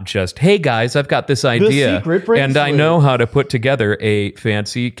 Not just, hey guys, I've got this idea secret and I bracelet. know how to put together a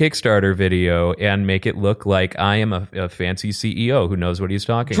fancy Kickstarter video and make it look like I am a fancy CEO who knows what he's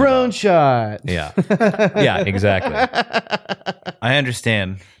talking Drone about. shot. Yeah. Yeah, exactly. I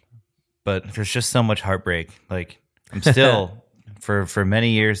understand, but there's just so much heartbreak. I'm still, for many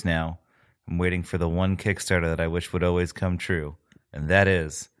years now, I'm waiting for the one Kickstarter that I wish would always come true, and that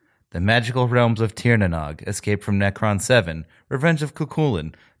is The Magical Realms of Tirnanog, Escape from Necron 7, Revenge of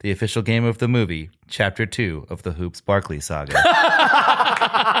Cuchulainn, the official game of the movie, Chapter 2 of the Hoops Barkley saga.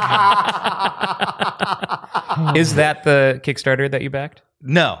 Is that the Kickstarter that you backed?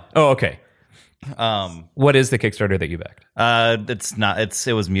 No. Oh, okay. What is the Kickstarter that you backed? It's not,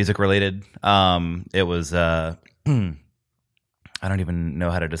 it was music related. It was, I don't even know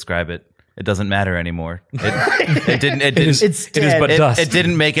how to describe it. It doesn't matter anymore. It didn't, It is but dust. it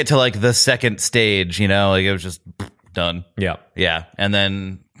didn't make it to the second stage, it was just done. Yeah. Yeah, and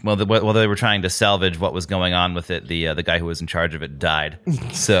then while they were trying to salvage what was going on with it, the guy who was in charge of it died.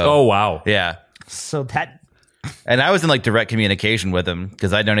 So Oh, wow. yeah, So that And I was in like direct communication with him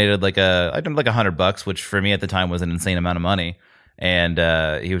because I donated like $100, which for me at the time was an insane amount of money. And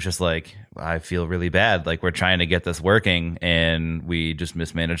he was just like, I feel really bad. Like, we're trying to get this working and we just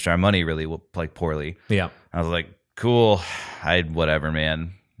mismanaged our money really like poorly. Yeah. I was like, cool. Whatever,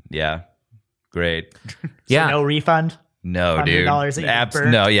 man. Yeah. Great. Yeah. no refund. No, dude. $100 that you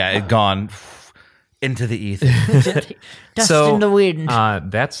burned? No, yeah. It gone into the ether. Dust So, in the wind.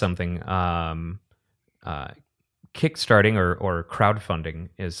 That's something. Kickstarting or crowdfunding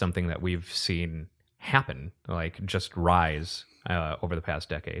is something that we've seen happen, like just rise over the past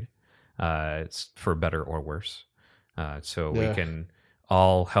decade. It's for better or worse. So we can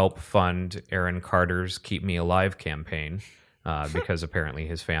all help fund Aaron Carter's Keep Me Alive campaign because apparently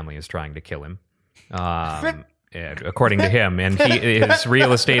his family is trying to kill him. According to him, and his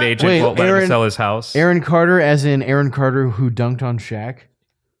real estate agent won't let him sell his house. Aaron Carter, as in Aaron Carter who dunked on Shaq.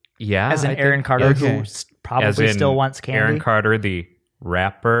 Yeah, As in Aaron Carter, Okay. who probably still wants candy. Aaron Carter, the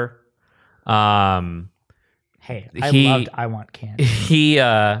rapper. Hey, I want candy.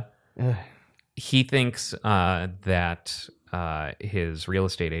 He thinks that his real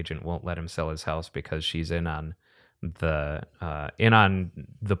estate agent won't let him sell his house because she's in on the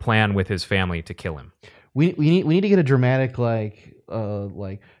plan with his family to kill him. We need to get a dramatic like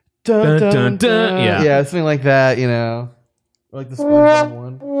dun, dun, dun, dun. Yeah. something like that, you know, or like the SpongeBob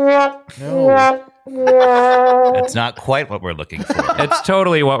one. No, That's not quite what we're looking for. It's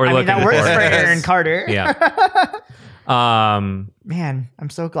totally what we're I mean, looking that works for. for Aaron Carter. Yeah. Man, I'm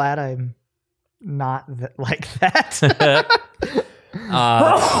so glad I'm not like that.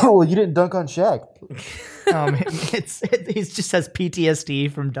 oh, you didn't dunk on Shaq. He just says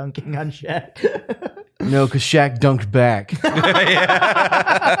PTSD from dunking on Shaq. No, because Shaq dunked back.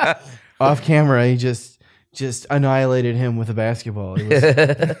 Off camera, he just annihilated him with a basketball. It was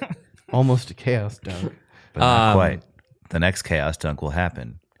almost a chaos dunk. But not quite. The next chaos dunk will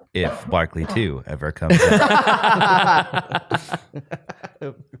happen if Barkley 2 ever comes out.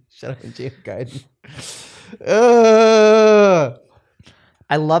 Shut up, James Guiden.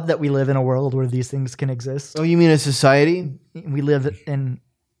 I love that we live in a world where these things can exist. Oh, you mean a society? We live in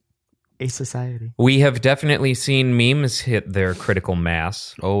a society. We have definitely seen memes hit their critical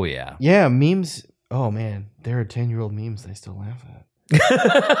mass. Oh, yeah. Yeah, memes. Oh man, there are 10-year-old memes I still laugh at.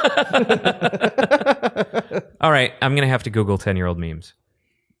 All right, I'm gonna have to Google 10-year-old memes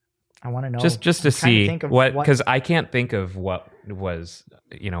I want to know. just to I'm trying to see think of what, because I can't think of what was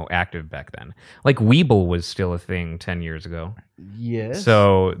active back then. Like Weeble was still a thing 10 years ago. Yes.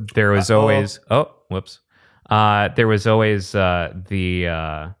 So there was always there was always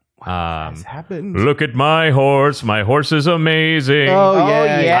has happened. look at my horse is amazing. Oh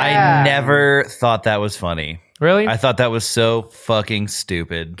yeah. I never thought that was funny. Really? I thought that was so fucking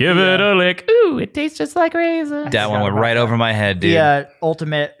stupid. Give it a lick. Ooh, it tastes just like raisin. That one went right over my head, dude. The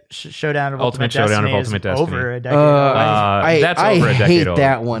Ultimate Showdown of Ultimate Ultimate Showdown of Destiny Ultimate is Destiny. over a decade old. That's over a decade hate old.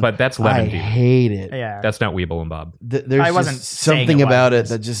 that one. But that's Lemon I Dew. hate it. Yeah. That's not Weeble and Bob. There's I wasn't just saying something it about it was.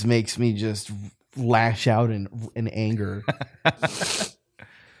 that just makes me just lash out in anger.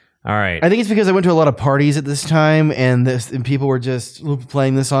 All right. I think it's because I went to a lot of parties at this time, and people were just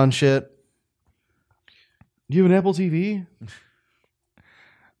playing this on shit. Do you have an Apple TV?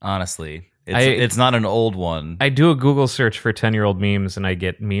 Honestly, it's not an old one. I do a Google search for 10-year-old memes, and I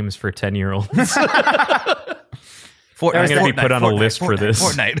get memes for 10-year-olds. I'm going to be put on a list for this.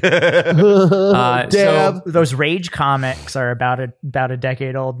 Fortnite. Dab. Those Rage comics are about a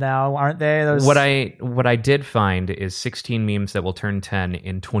decade old now, aren't they? Those What I did find is 16 memes that will turn 10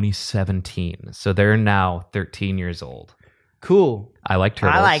 in 2017. So they're now 13 years old. Cool. I like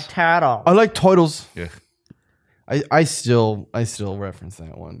turtles. I like turtle. I like turtles. Yeah. I still reference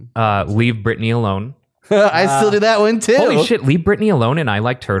that one. Leave Britney Alone. I still do that one too. Holy shit! Leave Britney Alone and I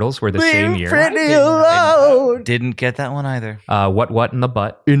Like Turtles were the same year. Britney alone. Didn't get that one either. What in the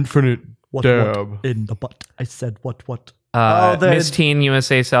butt? Infinite What in the butt? I said what? Miss Teen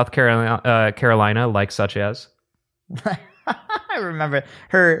USA South Carolina, like such as. I remember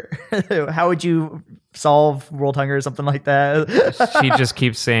her. How would you solve world hunger or something like that? She just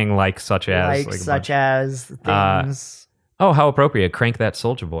keeps saying like such as. like a such bunch. as things. Oh, how appropriate! Crank That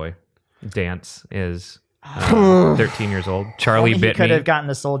Soldier Boy dance is 13 years old. Charlie Only Bit he could Me. have gotten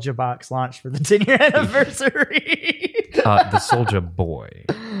a Soldier Box launched for the 10-year anniversary. The Soldier Boy.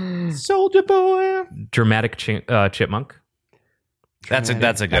 Soldier boy. Dramatic Chipmunk. That's a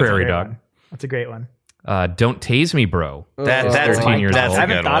good Prairie one. Dog. That's a great one. Don't Tase Me, Bro. That's 13 years that's old. I a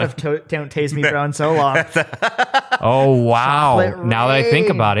haven't good thought one. of Don't Tase Me Bro in so long. Oh, wow. Chocolate Now that I think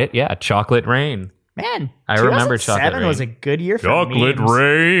Rain. about it, yeah, Chocolate Rain. Man, I remember Chocolate 2007 was a Rain. good year for Chocolate memes.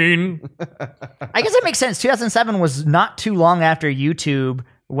 Rain. I guess it makes sense. 2007 was not too long after YouTube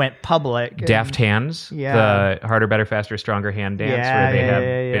went public. Daft Hands, Yeah. the Harder, Better, Faster, Stronger hand dance, Yeah, where they yeah, have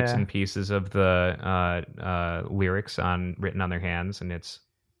yeah, bits yeah. and pieces of the lyrics written on their hands, and it's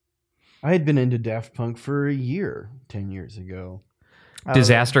I had been into Daft Punk for a year, 10 years ago.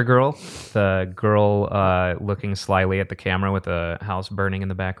 Disaster Girl, the girl looking slyly at the camera with a house burning in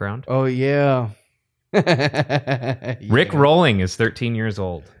the background. Oh, yeah. Rick Rolling is 13 years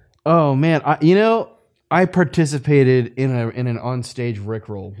old. Oh, man. I participated in an onstage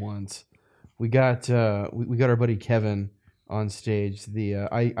Rickroll once. We got we got our buddy Kevin on stage.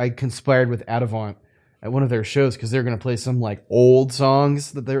 I conspired with Adavant at one of their shows because they're going to play some like old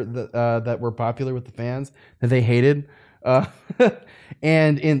songs that were popular with the fans that they hated. So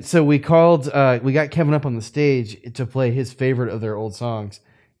we got Kevin up on the stage to play his favorite of their old songs,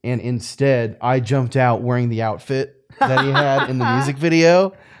 and instead I jumped out wearing the outfit that he had in the music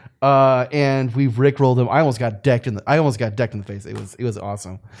video. And we rickrolled him. I almost got decked in the face. It was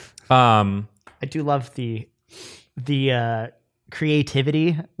awesome. I do love the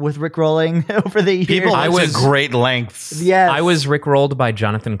creativity with Rickrolling over the years. People I went was- to great lengths. Yes. I was rickrolled by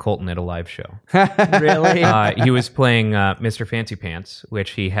Jonathan Colton at a live show. really. He was playing Mr. Fancy Pants,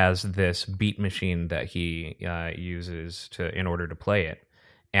 which he has this beat machine that he uses in order to play it.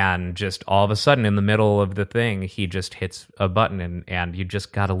 And just all of a sudden, in the middle of the thing, he just hits a button, and you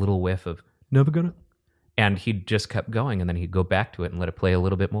just got a little whiff of "Never Gonna," and he just kept going, and then he'd go back to it and let it play a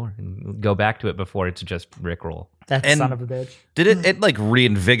little bit more, and go back to it before it's just Rickroll. that and- son of a bitch. Did it like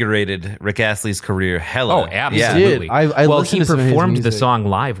reinvigorated Rick Astley's career? Hella. Oh, absolutely. Did. I well, listened he to some of his performed the music. song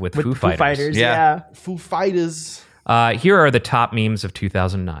live with With Foo Fighters. Yeah. Yeah. Foo Fighters. Here are the top memes of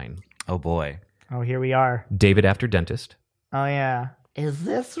 2009. Oh boy. Oh, here we are. David after dentist. Oh, yeah. Is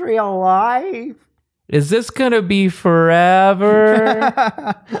this real life? Is this gonna be forever?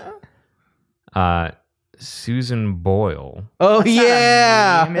 Susan Boyle. Oh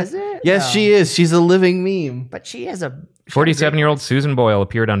yeah. Meme, is it? Yes, No. she is. She's a living meme. But she has a 47-year-old Susan Boyle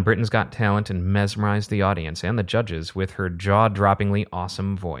appeared on Britain's Got Talent and mesmerized the audience and the judges with her jaw-droppingly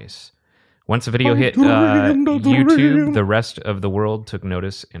awesome voice. Once the video hit YouTube, the rest of the world took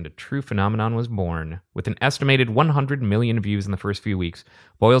notice and a true phenomenon was born. With an estimated 100 million views in the first few weeks,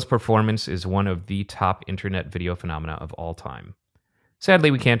 Boyle's performance is one of the top internet video phenomena of all time. Sadly,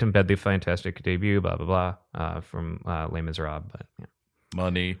 we can't embed the fantastic debut, blah, blah, blah, from Les Miserables. But,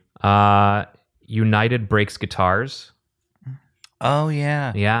 Money. yeah. United breaks guitars. Oh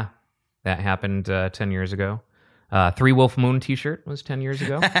yeah. Yeah, that happened 10 years ago. Three Wolf Moon t-shirt was 10 years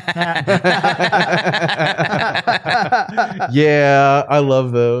ago. Yeah, I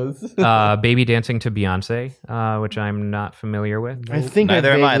love those. Baby Dancing to Beyonce, which I'm not familiar with. I think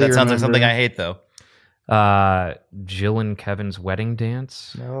Neither am I. That vaguely sounds like something I remember. hate though. Jill and Kevin's wedding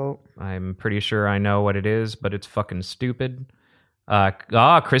dance. No. I'm pretty sure I know what it is, but it's fucking stupid.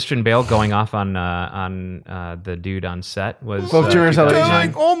 Christian Bale going off on the dude on set was Both Jurors are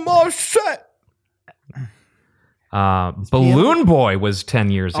like, 2009. on my set. Balloon Boy was 10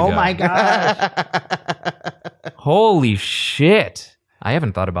 years ago. Oh my gosh. Holy shit. I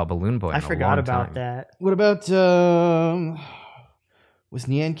haven't thought about Balloon Boy in I a forgot long about time. that. What about was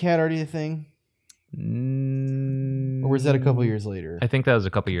Nyan Cat already a thing? Or was that a couple years later? I think that was a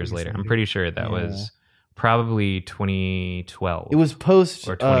couple years later. I'm pretty sure that was probably 2012. It was post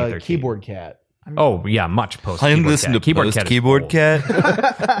Or 2013. Keyboard Cat. Oh yeah, much post. I'm Keyboard listening Cat. to Keyboard Post Cat. is Keyboard old. Cat.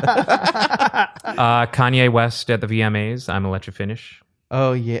 Kanye West at the VMAs. I'm gonna let you finish.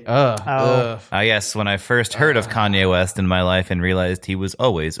 Oh yeah. Yes, when I first heard of Kanye West in my life and realized he was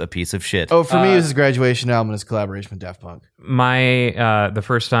always a piece of shit. Oh, for me, it was his graduation album and his collaboration with Daft Punk. My the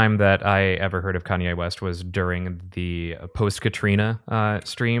first time that I ever heard of Kanye West was during the post Katrina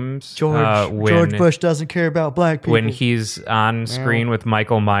streams. George Bush doesn't care about black people. When he's on screen with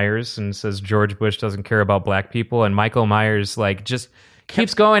Michael Myers and says George Bush doesn't care about black people, and Michael Myers like just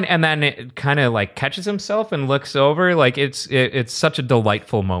keeps going, and then it kind of like catches himself and looks over. Like it's such a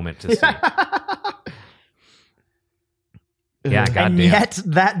delightful moment to see. Yeah, and goddamn. yet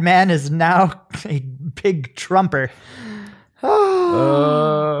that man is now a big Trumper.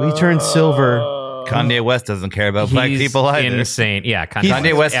 We turned silver. Kanye West doesn't care about black He's people either. insane. Yeah,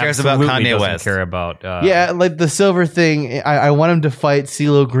 Kanye West cares about absolutely Kanye doesn't West. Care about Yeah, like the silver thing. I want him to fight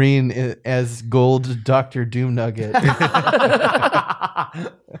CeeLo Green as Gold Dr. Doom Nugget.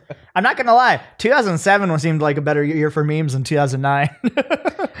 I'm not gonna lie, 2007 seemed like a better year for memes than 2009.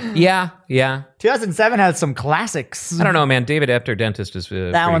 Yeah. 2007 had some classics. I don't know, man. David After Dentist is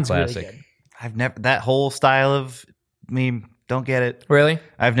That pretty one's classic. really good. I've never that whole style of meme Don't get it. Really?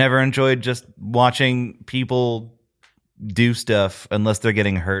 I've never enjoyed just watching people do stuff unless they're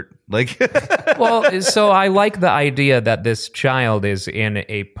getting hurt. Like, Well, so I like the idea that this child is in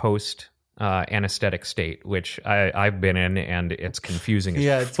a post anesthetic state, which I've been in, and it's confusing as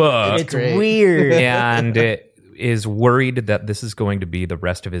Yeah, fuck. It's great. weird. And it is worried that this is going to be the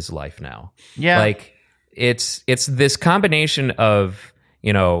rest of his life now. Yeah. Like it's this combination of,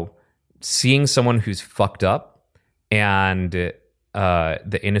 seeing someone who's fucked up and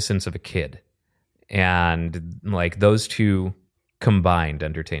the innocence of a kid. And like those two combined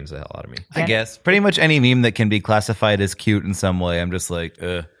entertains the hell out of me. I guess pretty much any meme that can be classified as cute in some way, I'm just like,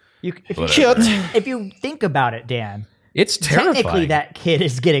 If Whatever. if you think about it, Dan, It's terrifying. technically that kid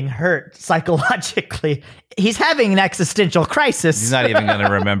is getting hurt psychologically. He's having an existential crisis. he's not even going to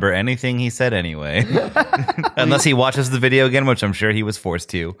remember anything he said anyway. Unless he watches the video again, which I'm sure he was forced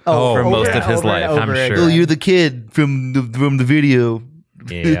to for over most and of his over and life. over I'm again. sure. Oh, you're the kid from the video.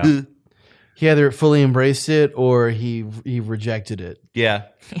 Yeah. He either fully embraced it or he rejected it. Yeah.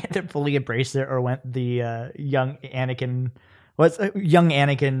 He either fully embraced it or went the young Anakin. What's young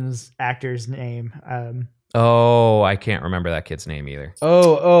Anakin's actor's name? Oh, I can't remember that kid's name either.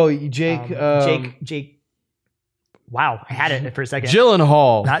 Jake. Jake. Wow, I had it for a second.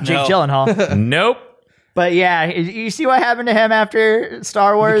 Gyllenhaal. Not Jake No. Gyllenhaal. Nope. But yeah, you see what happened to him after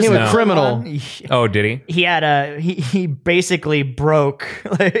Star Wars? Became a No. criminal. Oh, did he? He had he basically broke.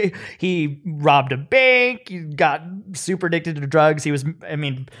 Like, he robbed a bank. He got super addicted to drugs. He was,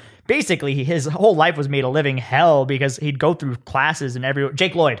 basically his whole life was made a living hell because he'd go through classes and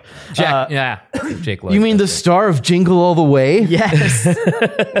Jake Lloyd. Yeah. Jake Lloyd. You mean the star of Jingle All the Way? Yes.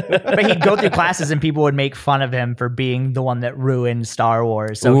 But he'd go through classes and people would make fun of him for being the one that ruined Star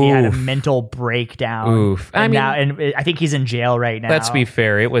Wars. So he had a Oof. mental breakdown. Oof. And I think he's in jail right now. Let's be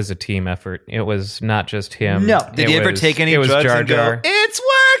fair. It was a team effort. It was not just him. No. Did he ever take any It was drugs Jar and go, Jar. it's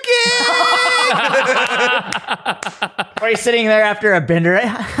working? Or he's sitting there after a bender.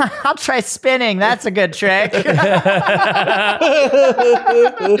 I'll try spinning. That's a good trick.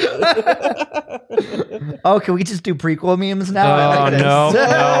 Oh, can we just do prequel memes now? I Oh,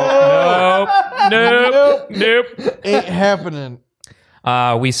 like this. nope. Ain't happening.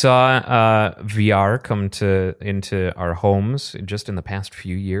 We saw VR come into our homes just in the past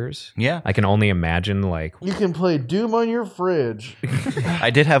few years. Yeah. I can only imagine, like, You can play Doom on your fridge. I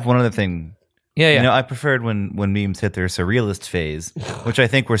did have one other thing. yeah. You know, I preferred when memes hit their surrealist phase, which I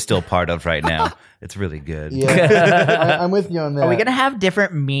think we're still part of right now. It's really good. Yeah, I'm with you on that. Are we gonna have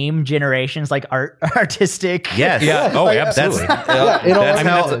different meme generations, like artistic? Yes. Yeah. Oh, Like, absolutely. it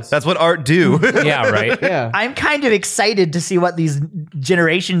all That's what art do. Yeah, right. Yeah. I'm kind of excited to see what these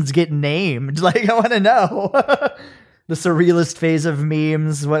generations get named. Like, I want to know the surrealist phase of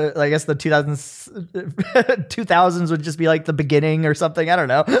memes. What I guess the 2000s would just be like the beginning or something. I don't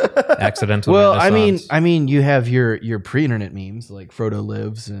know. Accidental. Well, Renaissance. I mean, you have your pre-internet memes like Frodo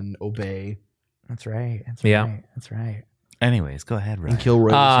Lives and Obey That's right. That's Yeah. right. That's right. Anyways, go ahead, Ryan. and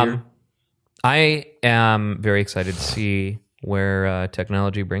Kilroy here. I am very excited to see where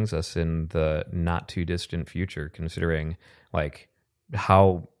technology brings us in the not too distant future, considering like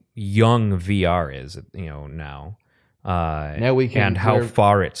how young VR is, now. Now we can and how wear-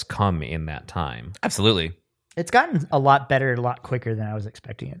 far it's come in that time. Absolutely. It's gotten a lot better, a lot quicker than I was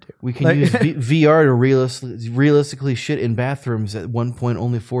expecting it to. We can use VR to realistically shit in bathrooms at one point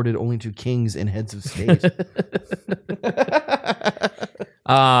only afforded only to kings and heads of state.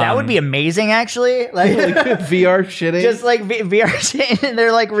 That would be amazing, actually. Like, VR shitting. just like VR shit, and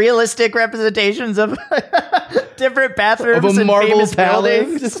they're like realistic representations of different bathrooms of a and marble famous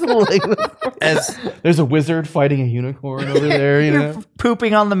palace. buildings. Like, As there's a wizard fighting a unicorn over there. You know,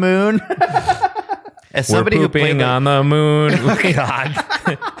 Pooping on the moon. as We're somebody who played pooping like, on the moon.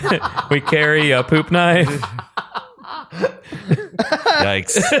 God. We carry a poop knife.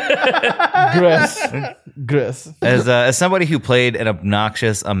 yikes. Gress. As somebody who played an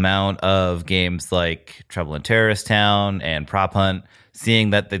obnoxious amount of games like Trouble in Terrorist Town and Prop Hunt, seeing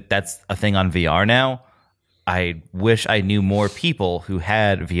that's a thing on VR now, I wish I knew more people who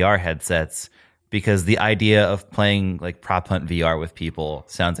had VR headsets, because the idea of playing like Prop Hunt VR with people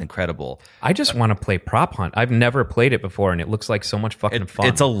sounds incredible. I just want to play Prop Hunt. I've never played it before, and it looks like so much fucking fun.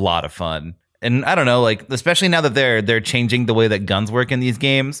 It's a lot of fun. And I don't know, like, especially now that they're changing the way that guns work in these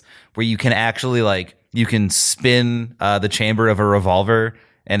games, where you can actually, like, you can spin the chamber of a revolver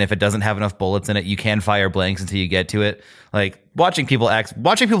and if it doesn't have enough bullets in it, you can fire blanks until you get to it. Like watching people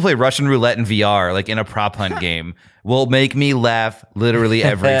play Russian roulette in VR, like in a prop hunt game, will make me laugh literally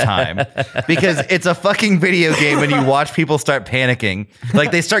every time because it's a fucking video game and you watch people start panicking.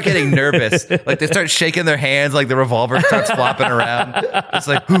 Like they start getting nervous. Like they start shaking their hands. Like the revolver starts flopping around. It's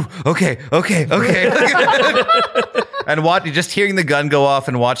like, ooh, okay. And just hearing the gun go off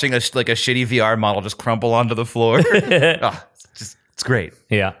and watching a shitty VR model just crumple onto the floor. It's great.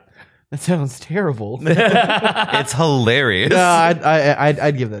 Yeah. That sounds terrible. It's hilarious. No,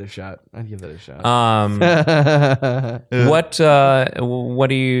 I'd give that a shot. What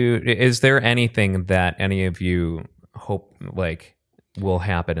do you? Is there anything that any of you hope like will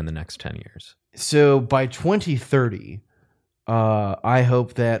happen in the next 10 years? So by 2030, I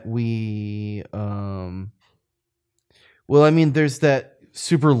hope that we. Well, I mean, there's that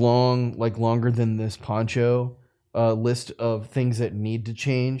super long, like longer than this poncho. List of things that need to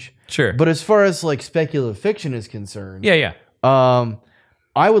change. Sure. But as far as like speculative fiction is concerned, Yeah.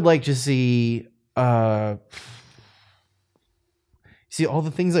 I would like to see all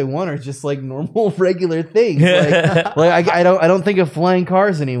the things I want are just like normal regular things. I don't think of flying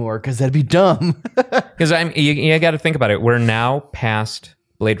cars anymore because that'd be dumb. Because you got to think about it. We're now past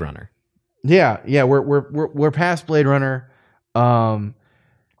Blade Runner. Yeah, we're past Blade Runner.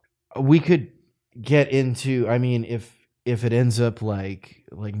 We could get into, I mean, if it ends up like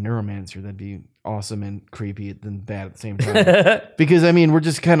Neuromancer, that'd be awesome and creepy and bad at the same time. Because I mean, we're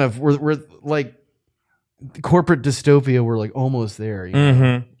just kind of we're like corporate dystopia. We're like almost there. You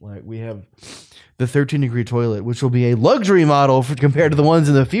know? Like we have the 13-degree toilet, which will be a luxury model compared to the ones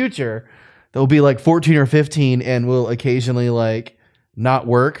in the future. That will be like 14 or 15 and will occasionally like not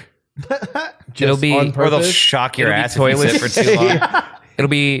work. It'll be, on Or they'll purpose. shock your It'll be ass if you sit for too long. It'll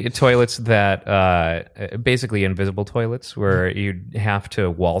be toilets that basically invisible toilets where you'd have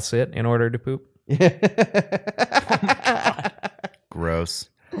to wall sit in order to poop. Gross.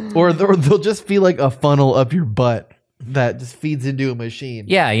 Or they'll just be like a funnel up your butt that just feeds into a machine.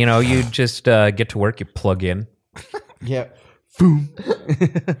 Yeah, you just get to work, you plug in. Yeah. Boom.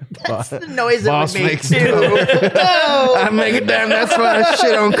 That's the noise it Boss would make makes too. No. I make it damn. That's why I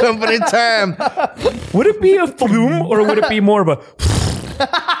shit on company time. Would it be a flume or would it be more of a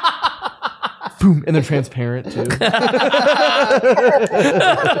Boom. And they're transparent too.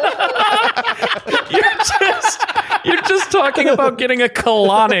 You're just talking about getting a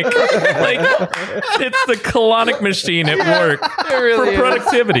colonic. Like it's the colonic machine at work really for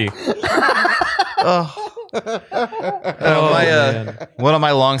productivity. One of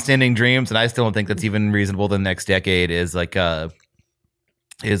my long-standing dreams, and I still don't think that's even reasonable the next decade, is like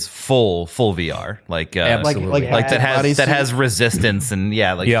is full VR, like Absolutely. that has resistance and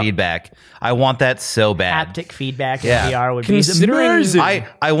feedback. I want that so bad. Haptic feedback in Yeah. VR would be Considering- amazing.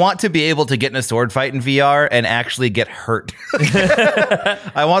 I want to be able to get in a sword fight in VR and actually get hurt.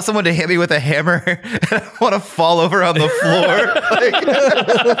 I want someone to hit me with a hammer and I want to fall over on the floor.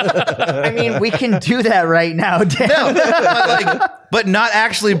 I mean, we can do that right now, Dan. But not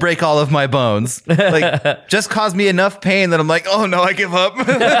actually break all of my bones. Like, just cause me enough pain that I'm like, oh no, I give up.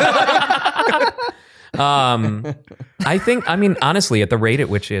 I think, honestly, at the rate at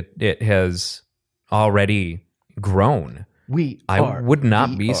which it has already grown, I would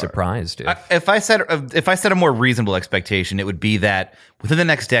not be surprised If I set a more reasonable expectation, it would be that within the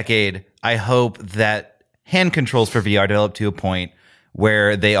next decade, I hope that hand controls for VR develop to a point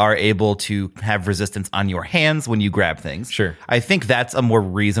where they are able to have resistance on your hands when you grab things. Sure. I think that's a more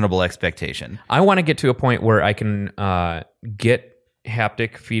reasonable expectation. I want to get to a point where I can get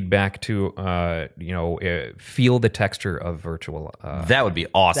haptic feedback to feel the texture of virtual. That would be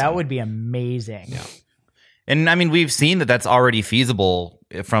awesome. That would be amazing. Yeah. And I mean, we've seen that that's already feasible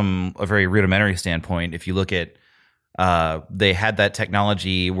from a very rudimentary standpoint. If you look at, they had that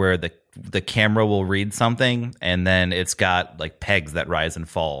technology where the camera will read something and then it's got like pegs that rise and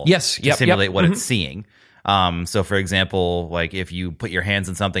fall. Yes. To simulate what it's seeing. So for example, like if you put your hands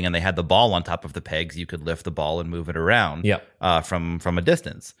in something and they had the ball on top of the pegs, you could lift the ball and move it around from a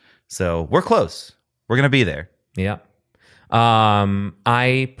distance. So we're close. We're going to be there. Yeah.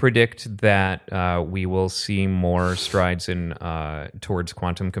 I predict that we will see more strides in towards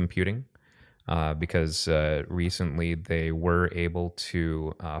quantum computing because recently they were able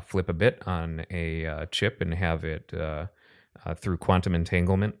to flip a bit on a chip and have it through quantum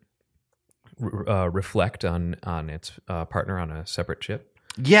entanglement reflect on its partner on a separate chip.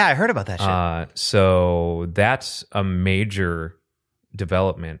 Yeah, I heard about that shit. So that's a major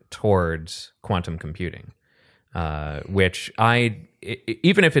development towards quantum computing. which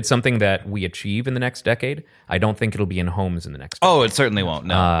even if it's something that we achieve in the next decade, I don't think it'll be in homes in the next decade. Oh, it certainly won't.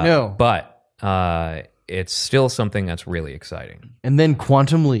 No. No. But it's still something that's really exciting. And then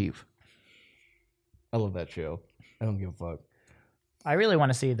Quantum Leap. I love that show. I don't give a fuck. I really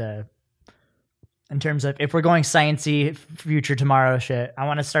want to see in terms of if we're going sciencey future tomorrow shit. I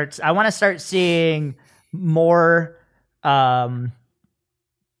want to start seeing more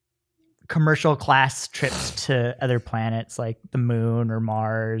commercial class trips to other planets like the moon or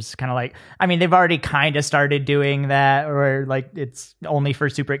Mars. Kind of like, I mean, they've already kind of started doing that, or like it's only for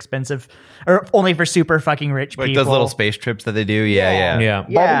super expensive or only for super fucking rich Like people. those little space trips that they do. Yeah. Yeah.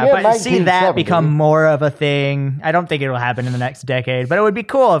 Yeah, but see that 1970. become more of a thing. I don't think it will happen in the next decade, but it would be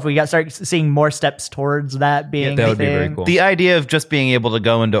cool if we start seeing more steps towards that being that the would be very thing. cool. The idea of just being able to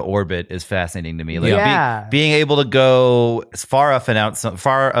go into orbit is fascinating to me. Like Yeah. being able to go far enough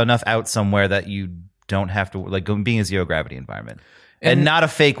out somewhere that you don't have to being a zero gravity environment. And not a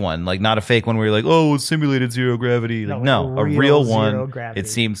fake one, where you're like, oh, it's simulated zero gravity. Like, No, a real real zero one. gravity. It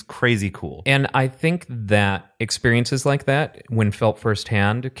seems crazy cool. And I think that experiences like that, when felt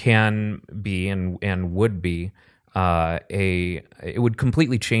firsthand, can be and would be it would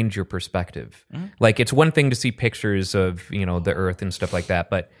completely change your perspective. Like, it's one thing to see pictures of, the Earth and stuff like that,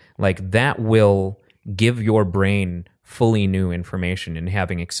 but like that will give your brain fully new information and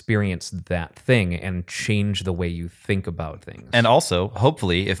having experienced that thing and change the way you think about things. And also,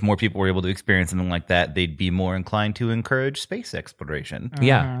 hopefully, if more people were able to experience something like that, they'd be more inclined to encourage space exploration.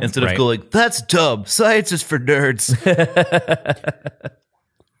 yeah, Instead of right. going, that's dumb. Science is for nerds.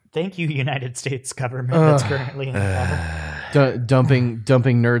 Thank you, United States government that's currently in power. Dumping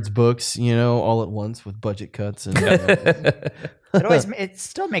nerds books, all at once with budget cuts and It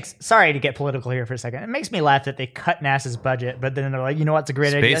still makes, sorry to get political here for a second. It makes me laugh that they cut NASA's budget, but then they're like, you know what's a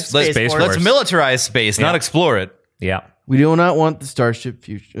great idea? Let's Force. militarize space, not explore it. Yeah. we do not want the Starship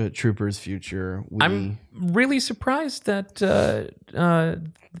Troopers future. I'm really surprised that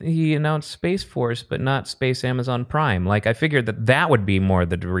he announced Space Force, but not Space Amazon Prime. Like, I figured that would be more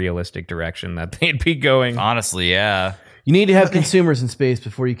the realistic direction that they'd be going. Honestly, yeah. You need to have consumers in space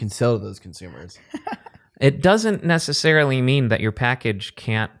before you can sell to those consumers. It doesn't necessarily mean that your package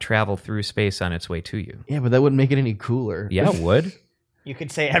can't travel through space on its way to you. Yeah, but that wouldn't make it any cooler. Yeah, it would. You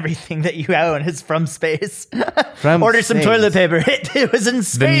could say everything that you own is from space. From Order some space. toilet paper. It was in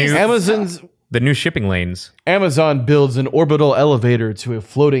space. The new shipping lanes. Amazon builds an orbital elevator to a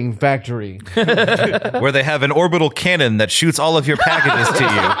floating factory. Where they have an orbital cannon that shoots all of your packages to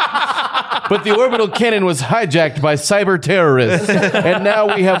you. But the orbital cannon was hijacked by cyber terrorists, and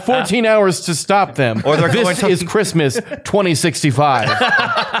now we have 14 hours to stop them. Or they're going this to- is Christmas 2065.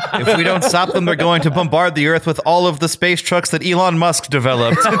 If we don't stop them, they're going to bombard the Earth with all of the space trucks that Elon Musk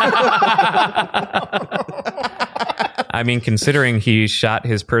developed. I mean, considering he shot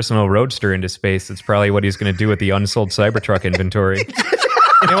his personal roadster into space, that's probably what he's going to do with the unsold Cybertruck inventory.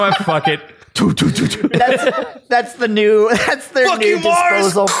 You know what? Fuck it. That's their new Fuck you, Mars!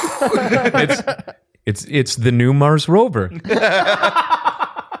 disposal. It's the new Mars rover.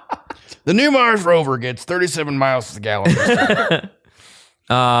 The new Mars rover gets 37 miles to the gallon.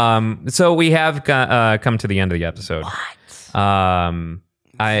 So we have come to the end of the episode.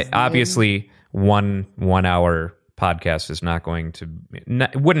 I obviously 1 hour podcast is not going to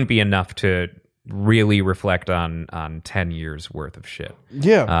wouldn't be enough to really reflect on 10 years worth of shit.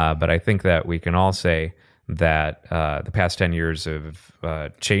 Yeah. But I think that we can all say that the past 10 years have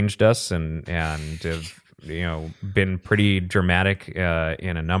changed us and have been pretty dramatic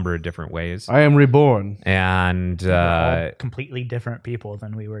in a number of different ways. I am reborn. And All completely different people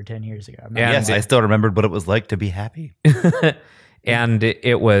than we were 10 years ago. Yes, I still remembered what it was like to be happy. And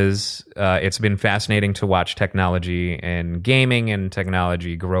it's been fascinating to watch technology and gaming and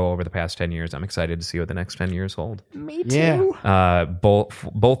technology grow over the past 10 years. I'm excited to see what the next 10 years hold. Me too. Yeah.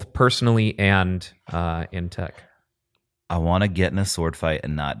 Both personally and in tech. I want to get in a sword fight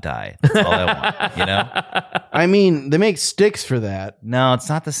and not die. That's all I want, you know? I mean, they make sticks for that. No, it's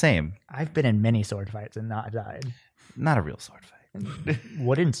not the same. I've been in many sword fights and not died. Not a real sword fight.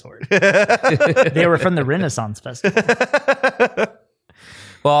 Wooden sword. They were from the Renaissance Festival.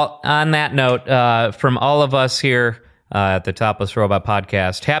 Well, on that note, from all of us here at the Topless Robot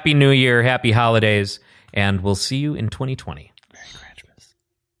Podcast, Happy New Year, Happy Holidays, and we'll see you in 2020.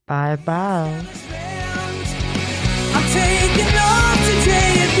 Bye-bye. I'm taking off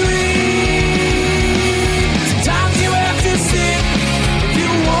today and breathe. Sometimes you have to sit if you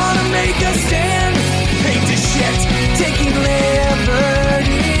want to make a stand. Hate to shit, taking liberties.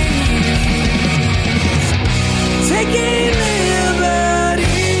 Taking liberties.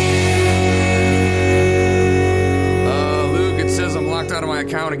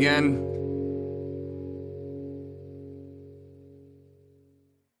 on again.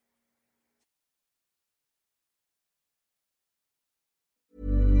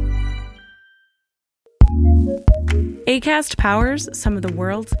 Acast powers some of the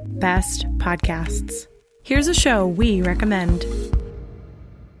world's best podcasts. Here's a show we recommend.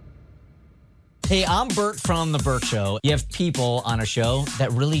 Hey, I'm Bert from The Bert Show. You have people on a show that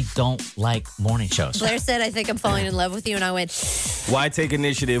really don't like morning shows. Blair said, I think I'm falling in love with you. And I went, why take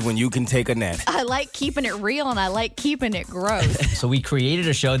initiative when you can take a nap? I like keeping it real and I like keeping it gross. So we created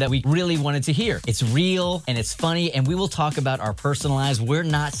a show that we really wanted to hear. It's real and it's funny, and we will talk about our personal lives. We're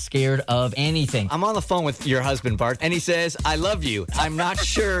not scared of anything. I'm on the phone with your husband, Bart, and he says, I love you. I'm not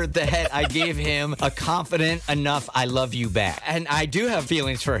sure that I gave him a confident enough I love you back. And I do have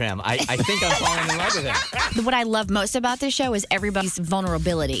feelings for him. I think I'm falling in love with him. What I love most about this show is everybody's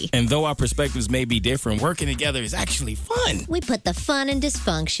vulnerability. And though our perspectives may be different, working together is actually fun. We put the fun in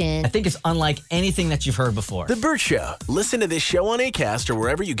dysfunction. I think it's unlike anything that you've heard before. The Bert Show. Listen to this show on Acast or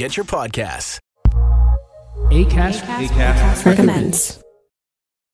wherever you get your podcasts. Acast recommends.